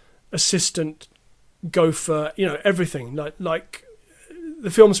assistant, gopher, everything. Like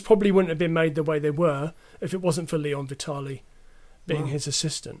the films probably wouldn't have been made the way they were if it wasn't for Leon Vitali being his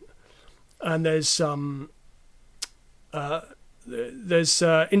assistant. And there's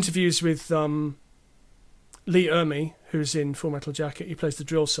interviews with Lee Ermey, who's in Full Metal Jacket. He plays the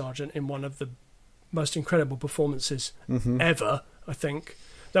drill sergeant in one of the most incredible performances ever, I think.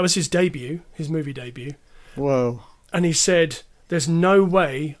 That was his debut, his movie debut. Whoa. And he said, there's no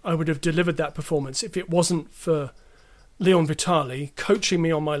way I would have delivered that performance if it wasn't for Leon Vitali coaching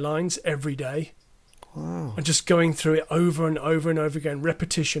me on my lines every day. Wow. And just going through it over and over and over again,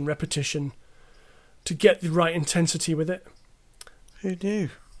 repetition, to get the right intensity with it. Who knew?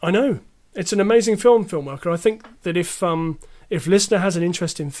 I know. It's an amazing film worker. I think that if listener has an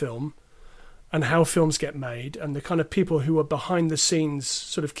interest in film and how films get made and the kind of people who are behind the scenes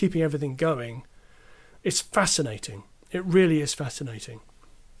sort of keeping everything going, it's fascinating. It really is fascinating.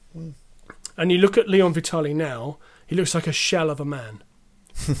 And you look at Leon Vitali now, he looks like a shell of a man.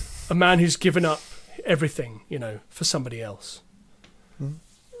 A man who's given up everything, for somebody else.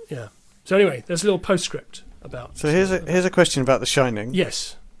 Yeah. So anyway, there's a little postscript about... So here's a question about The Shining.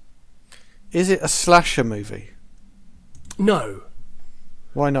 Yes. Is it a slasher movie? No.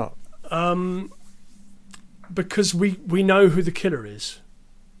 Why not? Because we know who the killer is.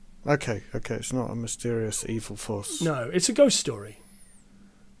 Okay. It's not a mysterious evil force. No, it's a ghost story.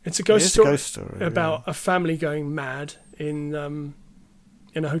 It's a ghost story about a family going mad in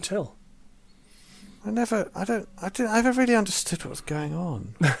a hotel. I never really understood what was going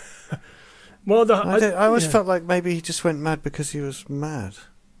on. Well, I always felt like maybe he just went mad because he was mad.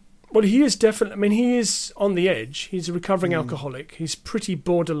 Well, he is definitely... I mean, he is on the edge. He's a recovering alcoholic. He's pretty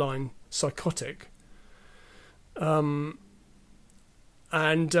borderline psychotic. And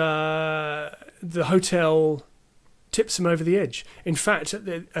the hotel tips him over the edge. In fact, at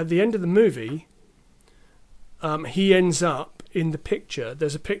the end of the movie, he ends up in the picture.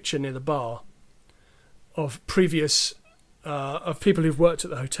 There's a picture near the bar of previous... of people who've worked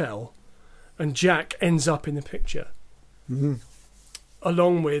at the hotel, and Jack ends up in the picture. Mm-hmm.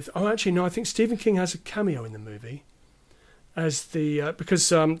 Along with... Oh, actually, no, I think Stephen King has a cameo in the movie. As the...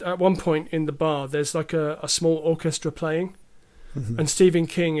 because at one point in the bar, there's like a small orchestra playing. Mm-hmm. And Stephen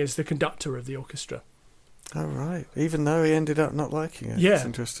King is the conductor of the orchestra. Oh, right. Even though he ended up not liking it. Yeah. That's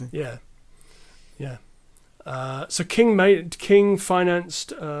interesting. Yeah. So King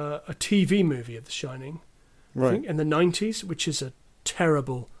financed a TV movie of The Shining, right, I think, in the 90s, which is a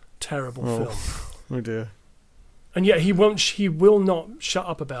terrible film. Oh dear. And yet he will not shut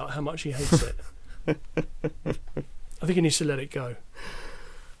up about how much he hates it. I think he needs to let it go.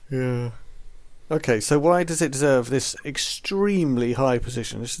 Yeah. Okay, so why does it deserve this extremely high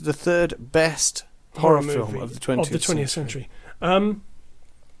position? This is the third best horror film of the 20th century.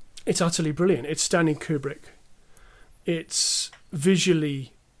 It's utterly brilliant. It's Stanley Kubrick. It's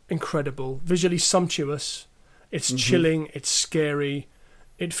visually incredible, visually sumptuous. It's chilling. It's scary.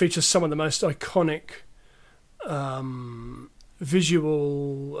 It features some of the most iconic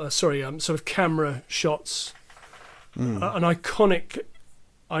sort of camera shots. An iconic,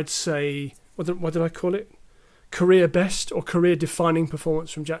 I'd say, what did I call it? Career best or career defining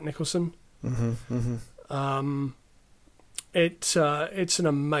performance from Jack Nicholson. It's an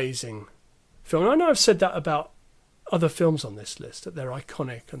amazing film. I know I've said that about other films on this list, that they're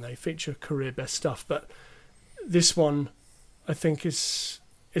iconic and they feature career best stuff, but this one I think is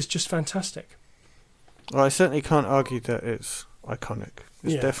just fantastic. Well, I certainly can't argue that it's iconic.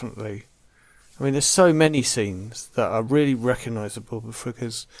 It's definitely... I mean, there's so many scenes that are really recognisable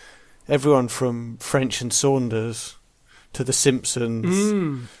because everyone from French and Saunders to The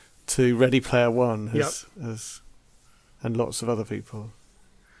Simpsons to Ready Player One has and lots of other people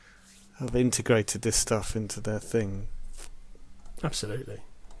have integrated this stuff into their thing. Absolutely,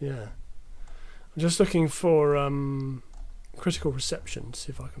 yeah. I'm just looking for critical reception,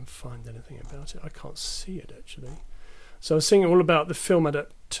 see if I can find anything about it. I can't see it, actually. So I was thinking all about the film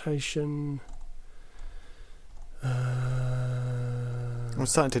adaptation. I'm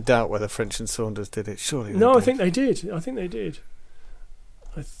starting to doubt whether French and Saunders did it. Surely no, they I think they did. I think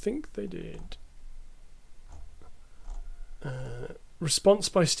they did. Response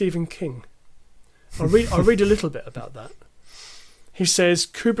by Stephen King. I'll read a little bit about that. He says,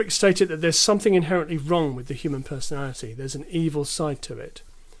 Kubrick stated that there's something inherently wrong with the human personality. There's an evil side to it.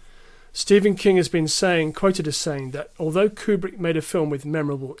 Stephen King has been quoted as saying that although Kubrick made a film with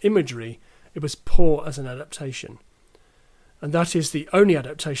memorable imagery, it was poor as an adaptation. And that is the only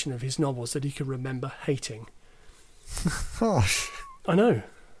adaptation of his novels that he can remember hating. Gosh. I know.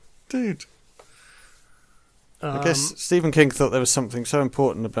 Dude. I guess Stephen King thought there was something so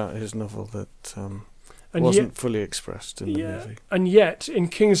important about his novel that wasn't fully expressed in the movie. And yet, in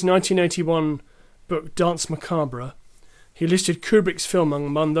King's 1981 book Danse Macabre, he listed Kubrick's film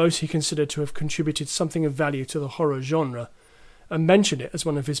among those he considered to have contributed something of value to the horror genre, and mentioned it as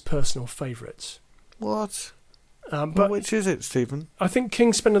one of his personal favourites. What? But which is it, Stephen? I think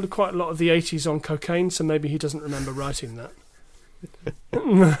King spent quite a lot of the 80s on cocaine, so maybe he doesn't remember writing that.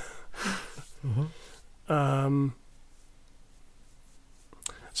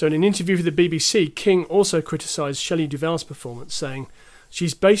 So in an interview with the BBC, King also criticised Shelley Duvall's performance, saying,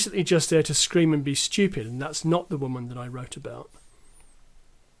 "She's basically just there to scream and be stupid, and that's not the woman that I wrote about."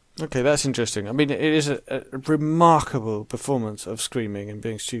 Okay, that's interesting. I mean, it is a remarkable performance of screaming and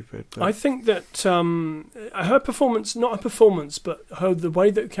being stupid. But I think that her performance, not her performance, but the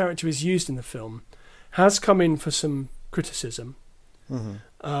way that the character is used in the film, has come in for some criticism.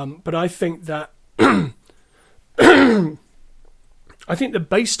 Mm-hmm. But I think that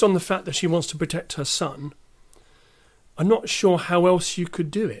based on the fact that she wants to protect her son, I'm not sure how else you could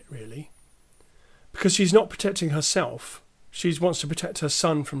do it, really, because she's not protecting herself. She wants to protect her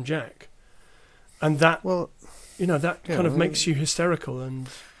son from Jack, and that kind of makes you hysterical. And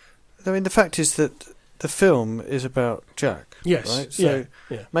I mean, the fact is that the film is about Jack. Yes, right? So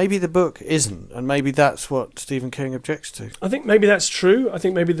maybe the book isn't, and maybe that's what Stephen King objects to. I think maybe that's true. I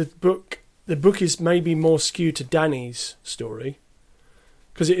think maybe the book is maybe more skewed to Danny's story,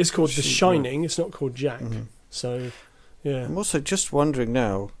 because it is called The Shining. It's not called Jack. Mm-hmm. So, yeah. I'm also just wondering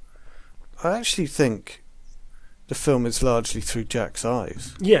now. I actually think the film is largely through Jack's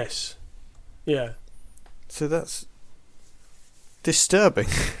eyes. Yes. Yeah. So that's disturbing.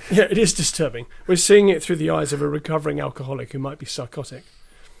 Yeah, it is disturbing. We're seeing it through the eyes of a recovering alcoholic who might be psychotic.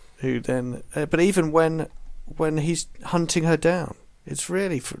 Who then... but even when he's hunting her down, it's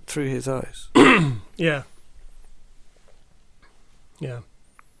really through his eyes. Yeah. Yeah.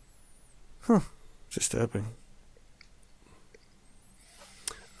 Huh. Disturbing.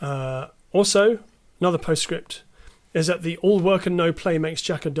 Also, another postscript is that the all work and no play makes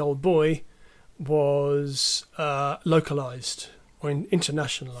Jack a dull boy was localised or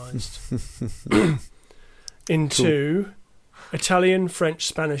internationalised into Italian, French,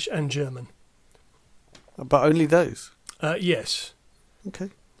 Spanish and German. But only those? Yes. Okay.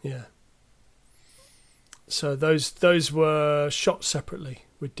 Yeah. So those were shot separately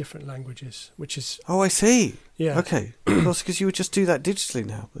with different languages, which is... Oh, I see. Yeah. Okay. Of course, because you would just do that digitally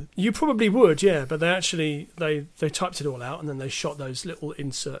now. But... You probably would, yeah, but they actually, they typed it all out and then they shot those little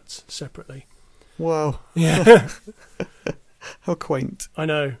inserts separately. Wow. Yeah. How quaint. I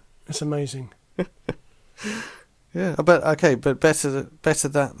know. It's amazing. Yeah, but better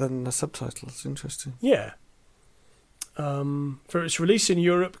that than the subtitles. Interesting. Yeah. For its release in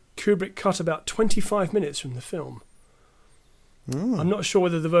Europe, Kubrick cut about 25 minutes from the film. I'm not sure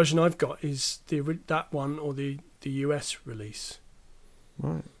whether the version I've got is that one or the US release.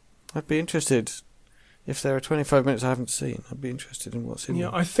 Right. I'd be interested if there are 25 minutes I haven't seen. I'd be interested in what's in there. Yeah,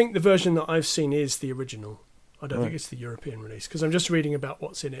 I think the version that I've seen is the original. I don't think it's the European release because I'm just reading about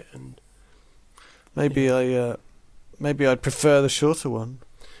what's in it and maybe I'd prefer the shorter one.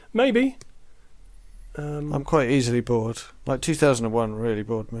 Maybe. I'm quite easily bored. Like 2001 really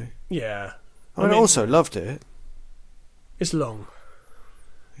bored me. Yeah. I mean, also loved it. It's long.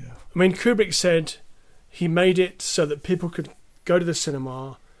 Yeah. I mean, Kubrick said he made it so that people could go to the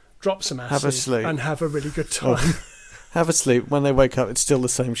cinema, drop some acid, and have a really good time. Oh. Have a sleep. When they wake up, it's still the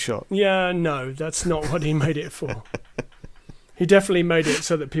same shot. Yeah, no, that's not what he made it for. He definitely made it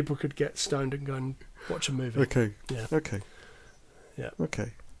so that people could get stoned and go and watch a movie. Okay. Yeah. Okay. Yeah.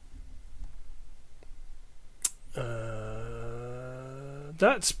 Okay.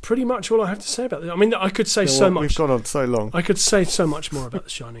 That's pretty much all I have to say about it. I mean, I could say so much. We've gone on so long. I could say so much more about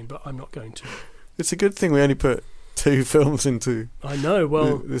The Shining, but I'm not going to. It's a good thing we only put 2 films into. I know.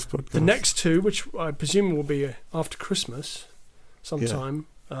 Well, this podcast. The next 2, which I presume will be after Christmas, sometime,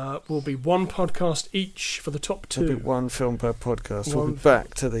 will be 1 podcast each for the top 2. There'll be 1 film per podcast. We'll be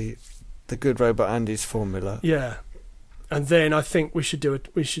back to the Good Robot Andy's formula. Yeah, and then I think we should do it.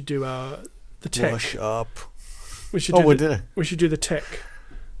 We should do the tech. Wash up. We should. We should do the tech.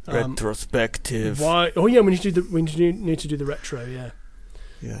 Retrospective. Why? Oh yeah, we need to do the retro. Yeah.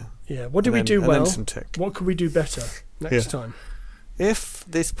 Yeah. Yeah. What did we do well? Some tech. What could we do better next time? If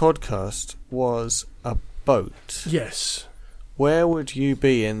this podcast was a boat, yes, where would you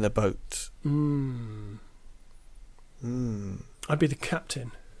be in the boat? I'd be the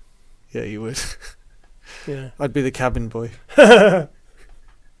captain. Yeah, you would. Yeah. I'd be the cabin boy.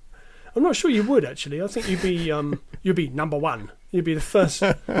 I'm not sure you would actually. I think you'd be number 1. You'd be the first.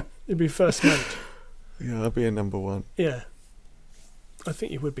 You'd be first mate. Yeah, I'll be a number one. Yeah. I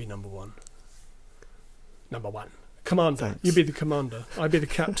think you would be number one. Number one. Commander. Thanks. You'd be the commander. I'd be the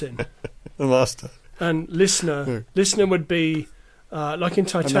captain. The master. And listener would be like in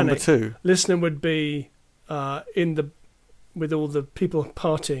Titanic. And number two. Listener would be with all the people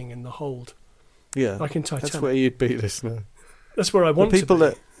partying in the hold. Yeah. Like in Titanic. That's where you'd be, listener. That's where I want to be.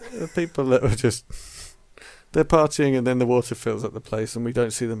 The people that were just... They're partying and then the water fills up the place and we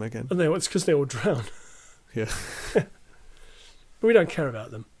don't see them again. And it's because they all drown. Yeah. But we don't care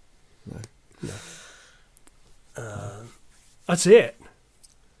about them. No. That's it.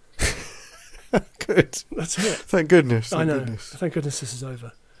 Good. That's it. Thank goodness. I know. Goodness. Thank goodness this is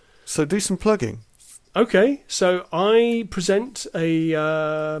over. So do some plugging. Okay, so I present a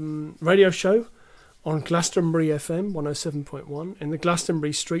radio show on Glastonbury FM 107.1 in the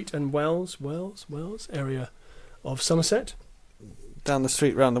Glastonbury Street and Wells area of Somerset. Down the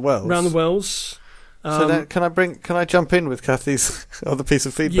street, round the Wells. Round the Wells. So then, can I jump in with Kathy's other piece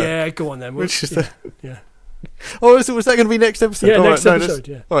of feedback? Yeah, go on then. Which is yeah. Oh, was that going to be next episode? Yeah, next episode.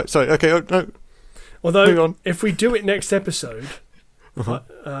 Yeah. All right, sorry. Okay. Oh, no. Although, if we do it next episode,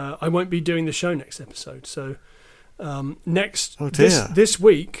 I won't be doing the show next episode. So this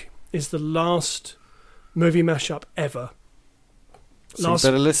week is the last movie mashup ever. So you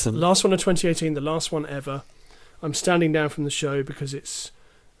better listen. Last one of 2018, the last one ever. I'm standing down from the show because it's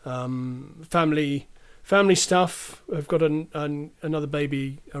family stuff. I've got another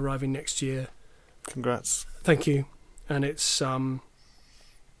baby arriving next year. Congrats. Thank you. And it's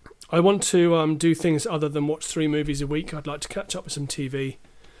I want to do things other than watch 3 movies a week. I'd like to catch up with some TV.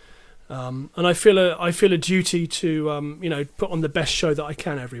 And I feel a duty to put on the best show that I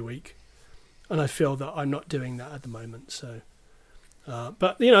can every week. And I feel that I'm not doing that at the moment. So,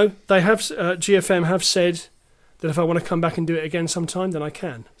 but they have GFM have said that if I want to come back and do it again sometime, then I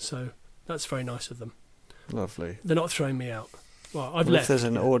can. So that's very nice of them. Lovely. They're not throwing me out. Well, I've left. If there's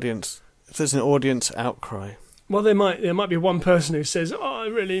an audience outcry. Well, there might be one person who says, "Oh, I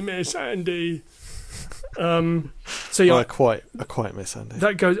really miss Andy." So yeah, I quite miss Andy.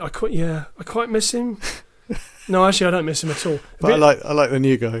 That goes. I quite miss him. No, actually, I don't miss him at all. But I like the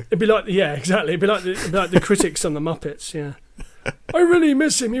new guy. It'd be like exactly. It'd be like the critics on the Muppets. Yeah, I really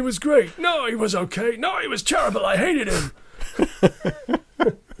miss him. He was great. No, he was okay. No, he was terrible. I hated him.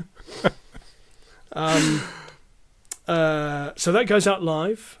 So that goes out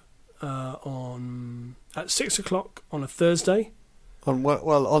live at 6:00 on a Thursday.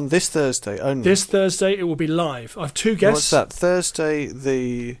 On this Thursday only. This Thursday it will be live. I have 2 guests. What's that? Thursday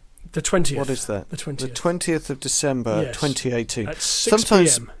the 20th. What is that? The 20th. The 20th of December, Yes. 2018. At 6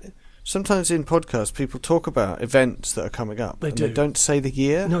 p.m. Sometimes in podcasts, people talk about events that are coming up. They do. They don't say the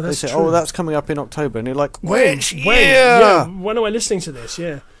year. No, that's They say, true. "Oh, that's coming up in October," and you're like, When? "Which year?" Yeah. When am I listening to this?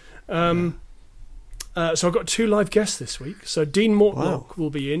 Yeah. So I've got 2 live guests this week. So Dean Mortlock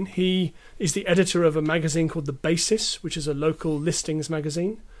will be in. He is the editor of a magazine called The Basis, which is a local listings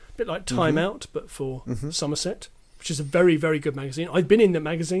magazine, a bit like Time Out, but for Somerset, which is a very, very good magazine. I've been in that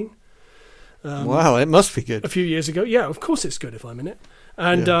magazine. Wow, it must be good. A few years ago. Yeah, of course it's good if I'm in it.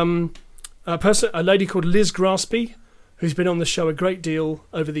 And a lady called Liz Graspy, who's been on the show a great deal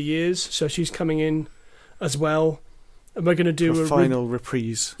over the years, so she's coming in as well. And we're going to do a final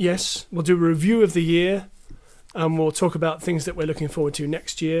reprise. Yes, we'll do a review of the year, and we'll talk about things that we're looking forward to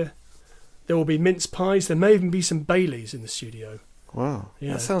next year. There will be mince pies. There may even be some Baileys in the studio. Wow,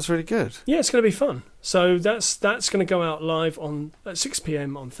 Yeah. that sounds really good. Yeah, it's going to be fun. So that's going to go out live at 6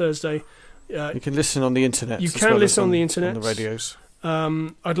 p.m. on Thursday. You can listen on the internet. You can listen on the internet. On the radios.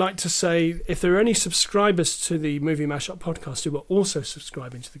 I'd like to say, if there are any subscribers to the Movie Mashup podcast who are also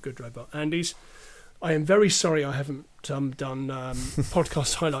subscribing to the Good Robot Andy's, I am very sorry I haven't done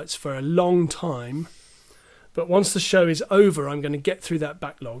podcast highlights for a long time. But once the show is over, I'm going to get through that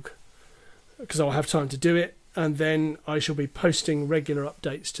backlog because I'll have time to do it. And then I shall be posting regular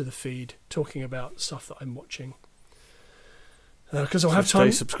updates to the feed, talking about stuff that I'm watching. Because I'll have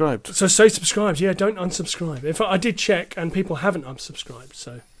time. Stay subscribed. So stay subscribed. Yeah, don't unsubscribe. In fact, I did check, and people haven't unsubscribed.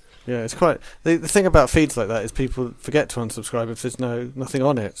 So yeah, it's quite the thing about feeds like that is people forget to unsubscribe if there's nothing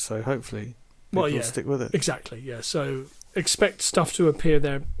on it. So hopefully, people will stick with it. Exactly. Yeah. So expect stuff to appear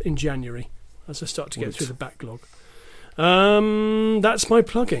there in January as I start to get through the backlog. That's my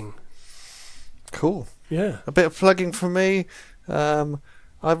plugging. Cool. Yeah. A bit of plugging from me.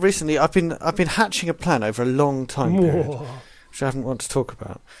 I've been hatching a plan over a long time period, which I haven't wanted to talk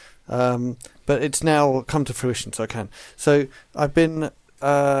about. But it's now come to fruition, so I can. So I've been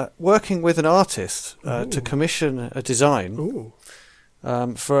working with an artist to commission a design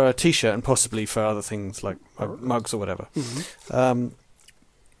for a T-shirt and possibly for other things like mugs or whatever.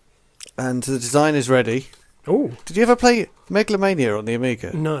 and the design is ready. Oh. Did you ever play Megalomania on the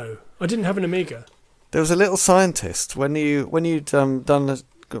Amiga? No, I didn't have an Amiga. There was a little scientist when you'd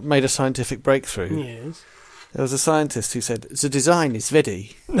made a scientific breakthrough. Yes. There was a scientist who said, "The design is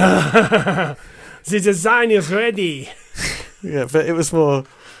ready." The design is ready. Yeah, but it was more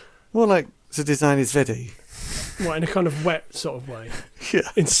like the design is ready. What, in a kind of wet sort of way? Yeah.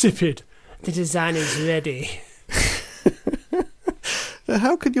 Insipid. The design is ready. Now,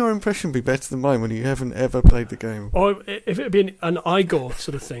 how could your impression be better than mine when you haven't ever played the game? Or if it had been an Igor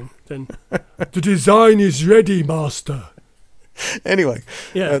sort of thing, then the design is ready, master. Anyway,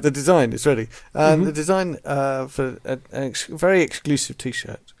 Yeah. the design is ready. The design for a very exclusive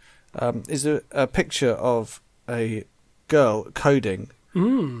T-shirt is a picture of a girl coding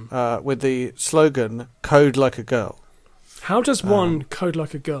with the slogan "Code like a girl." How does one code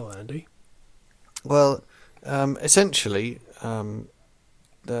like a girl, Andy? Well, essentially,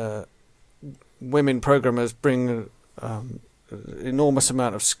 the women programmers bring enormous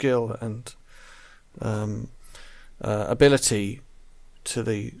amount of skill and ability to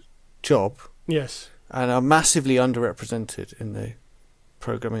the job. Yes. And are massively underrepresented in the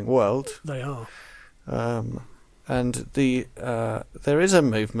programming world. They are. And there is a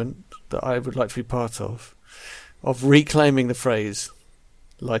movement that I would like to be part of reclaiming the phrase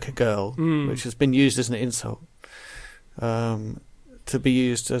 "like a girl," which has been used as an insult, to be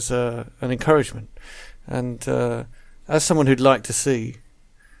used as an encouragement. And as someone who'd like to see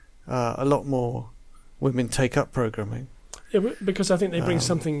a lot more women take up programming. Yeah, because I think they bring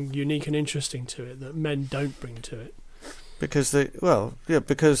something unique and interesting to it that men don't bring to it. Because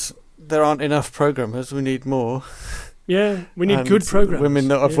there aren't enough programmers. We need more. Yeah, we need good programmers. Women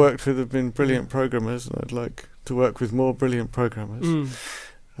that I've worked with have been brilliant programmers, and I'd like to work with more brilliant programmers.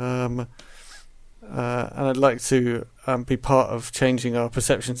 And I'd like to be part of changing our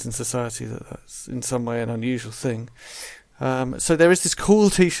perceptions in society that that's in some way an unusual thing. So there is this cool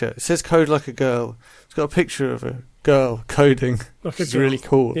T-shirt. It says "Code like a girl." It's got a picture of a girl coding. Like a it's girl. really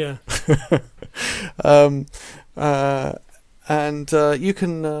cool. Yeah. And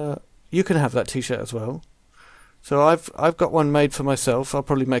you can have that T-shirt as well. So I've got one made for myself. I'll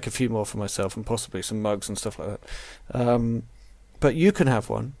probably make a few more for myself and possibly some mugs and stuff like that. But you can have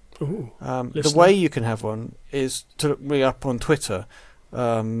one. Ooh, the way you can have one is to look me up on Twitter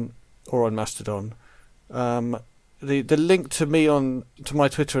or on Mastodon. The link to my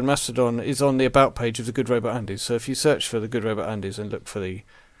Twitter and Mastodon is on the about page of the Good Robot Andes. So if you search for the Good Robot Andes and look for the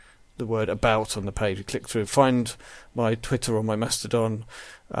word about on the page, you click through, find my Twitter or my Mastodon,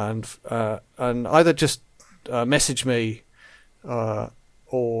 and either just message me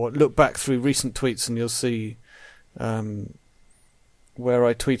or look back through recent tweets, and you'll see where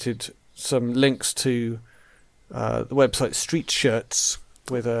I tweeted some links to the website Street Shirts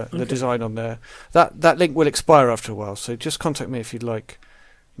with the design on there. That link will expire after a while, so just contact me if you'd like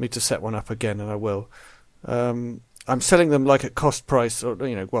me to set one up again, and I will. I'm selling them like at cost price, or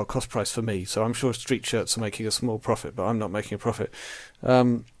cost price for me. So I'm sure Street Shirts are making a small profit, but I'm not making a profit.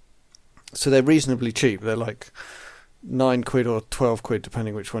 So they're reasonably cheap. They're like £9 or £12,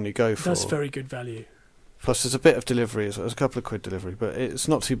 depending which one you go for. That's very good value. Plus, there's a bit of delivery as well. There's a couple of quid delivery, but it's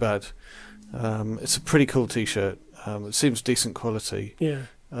not too bad. It's a pretty cool T-shirt. It seems decent quality. Yeah.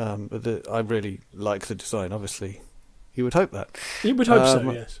 But I really like the design. Obviously, you would hope that. You would hope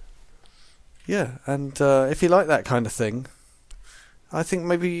so. Yes. Yeah, and if you like that kind of thing, I think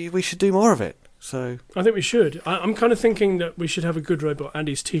maybe we should do more of it. So I think we should. I'm kind of thinking that we should have a Good Robot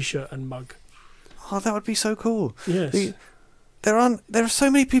Andy's T-shirt and mug. Oh, that would be so cool. Yes. There are so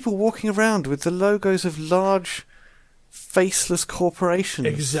many people walking around with the logos of large, faceless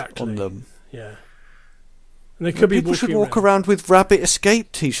corporations on them. Yeah. And they could be people should walk around with Rabbit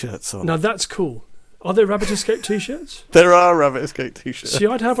Escape T-shirts on. Now that's cool. Are there Rabbit Escape T-shirts? There are Rabbit Escape T-shirts. See,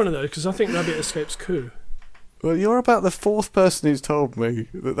 I'd have one of those because I think Rabbit Escape's cool. Well, you're about the fourth person who's told me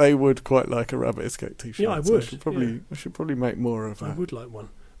that they would quite like a Rabbit Escape T-shirt. Yeah, I would. I should probably make more of that. I would like one.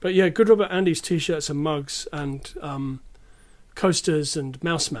 But yeah, Good Robot Andy's T-shirts and mugs and coasters and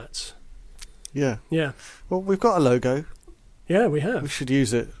mouse mats. Yeah. Yeah. Well, we've got a logo. Yeah, we have. We should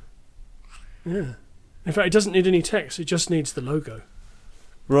use it. Yeah. In fact, it doesn't need any text. It just needs the logo.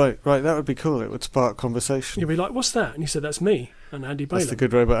 Right. That would be cool. It would spark conversation. You'd be like, what's that? And you said, that's me and Andy Bailey. That's the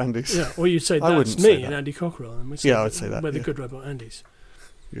Good Robot Andes. Yeah, or you'd say, that's me and Andy Cockerell. And yeah, I would say that. We're the Good Robot Andes.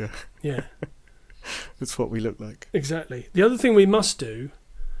 Yeah. Yeah. That's what we look like. Exactly. The other thing we must do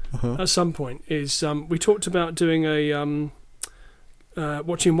at some point is we talked about doing a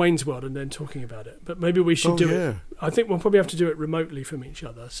watching Wayne's World and then talking about it. But maybe we should do it. I think we'll probably have to do it remotely from each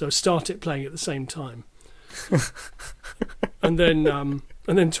other. So start it playing at the same time. and then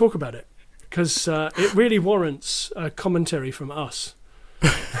and then talk about it, because it really warrants a commentary from us.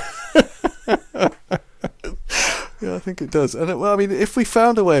 Yeah, I think it does. And well, I mean, if we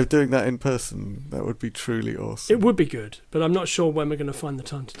found a way of doing that in person, that would be truly awesome. It would be good, but I'm not sure when we're going to find the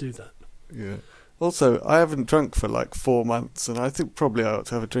time to do that. Yeah. Also, I haven't drunk for like 4 months, and I think probably I ought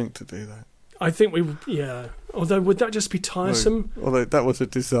to have a drink to do that. I think yeah. Although, would that just be tiresome? Although that was a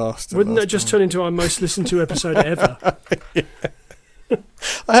disaster. Wouldn't that just turn into our most listened to episode ever? Yeah.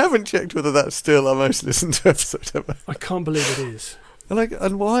 I haven't checked whether that's still our most listened to episode ever. I can't believe it is.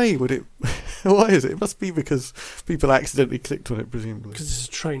 And why would it? Why is it? It must be because people accidentally clicked on it, presumably. Because it's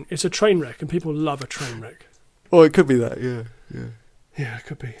a train. It's a train wreck, and people love a train wreck. Or it could be that. Yeah. Yeah, it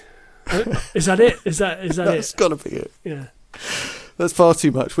could be. Is that it? Is that it? That's got to be it. Yeah. That's far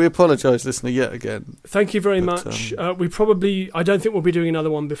too much. We apologise, listener, yet again. Thank you very much. We probably, I don't think we'll be doing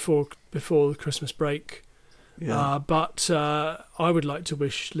another one before the Christmas break. Yeah. But I would like to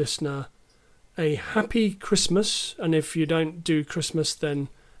wish listener a happy Christmas, and if you don't do Christmas, then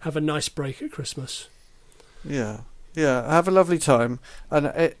have a nice break at Christmas. Yeah. Have a lovely time.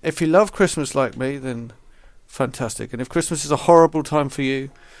 And if you love Christmas like me, then fantastic. And if Christmas is a horrible time for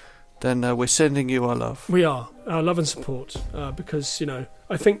you, then we're sending you our love. We are our love and support, because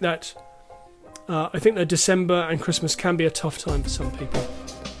I think that December and Christmas can be a tough time for some people,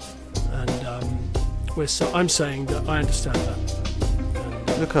 and I'm saying that I understand that.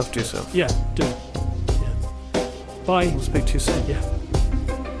 And, look after yourself. Yeah, do. Yeah. Bye. We'll speak to you soon. Yeah.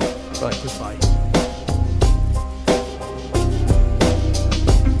 Bye. Goodbye.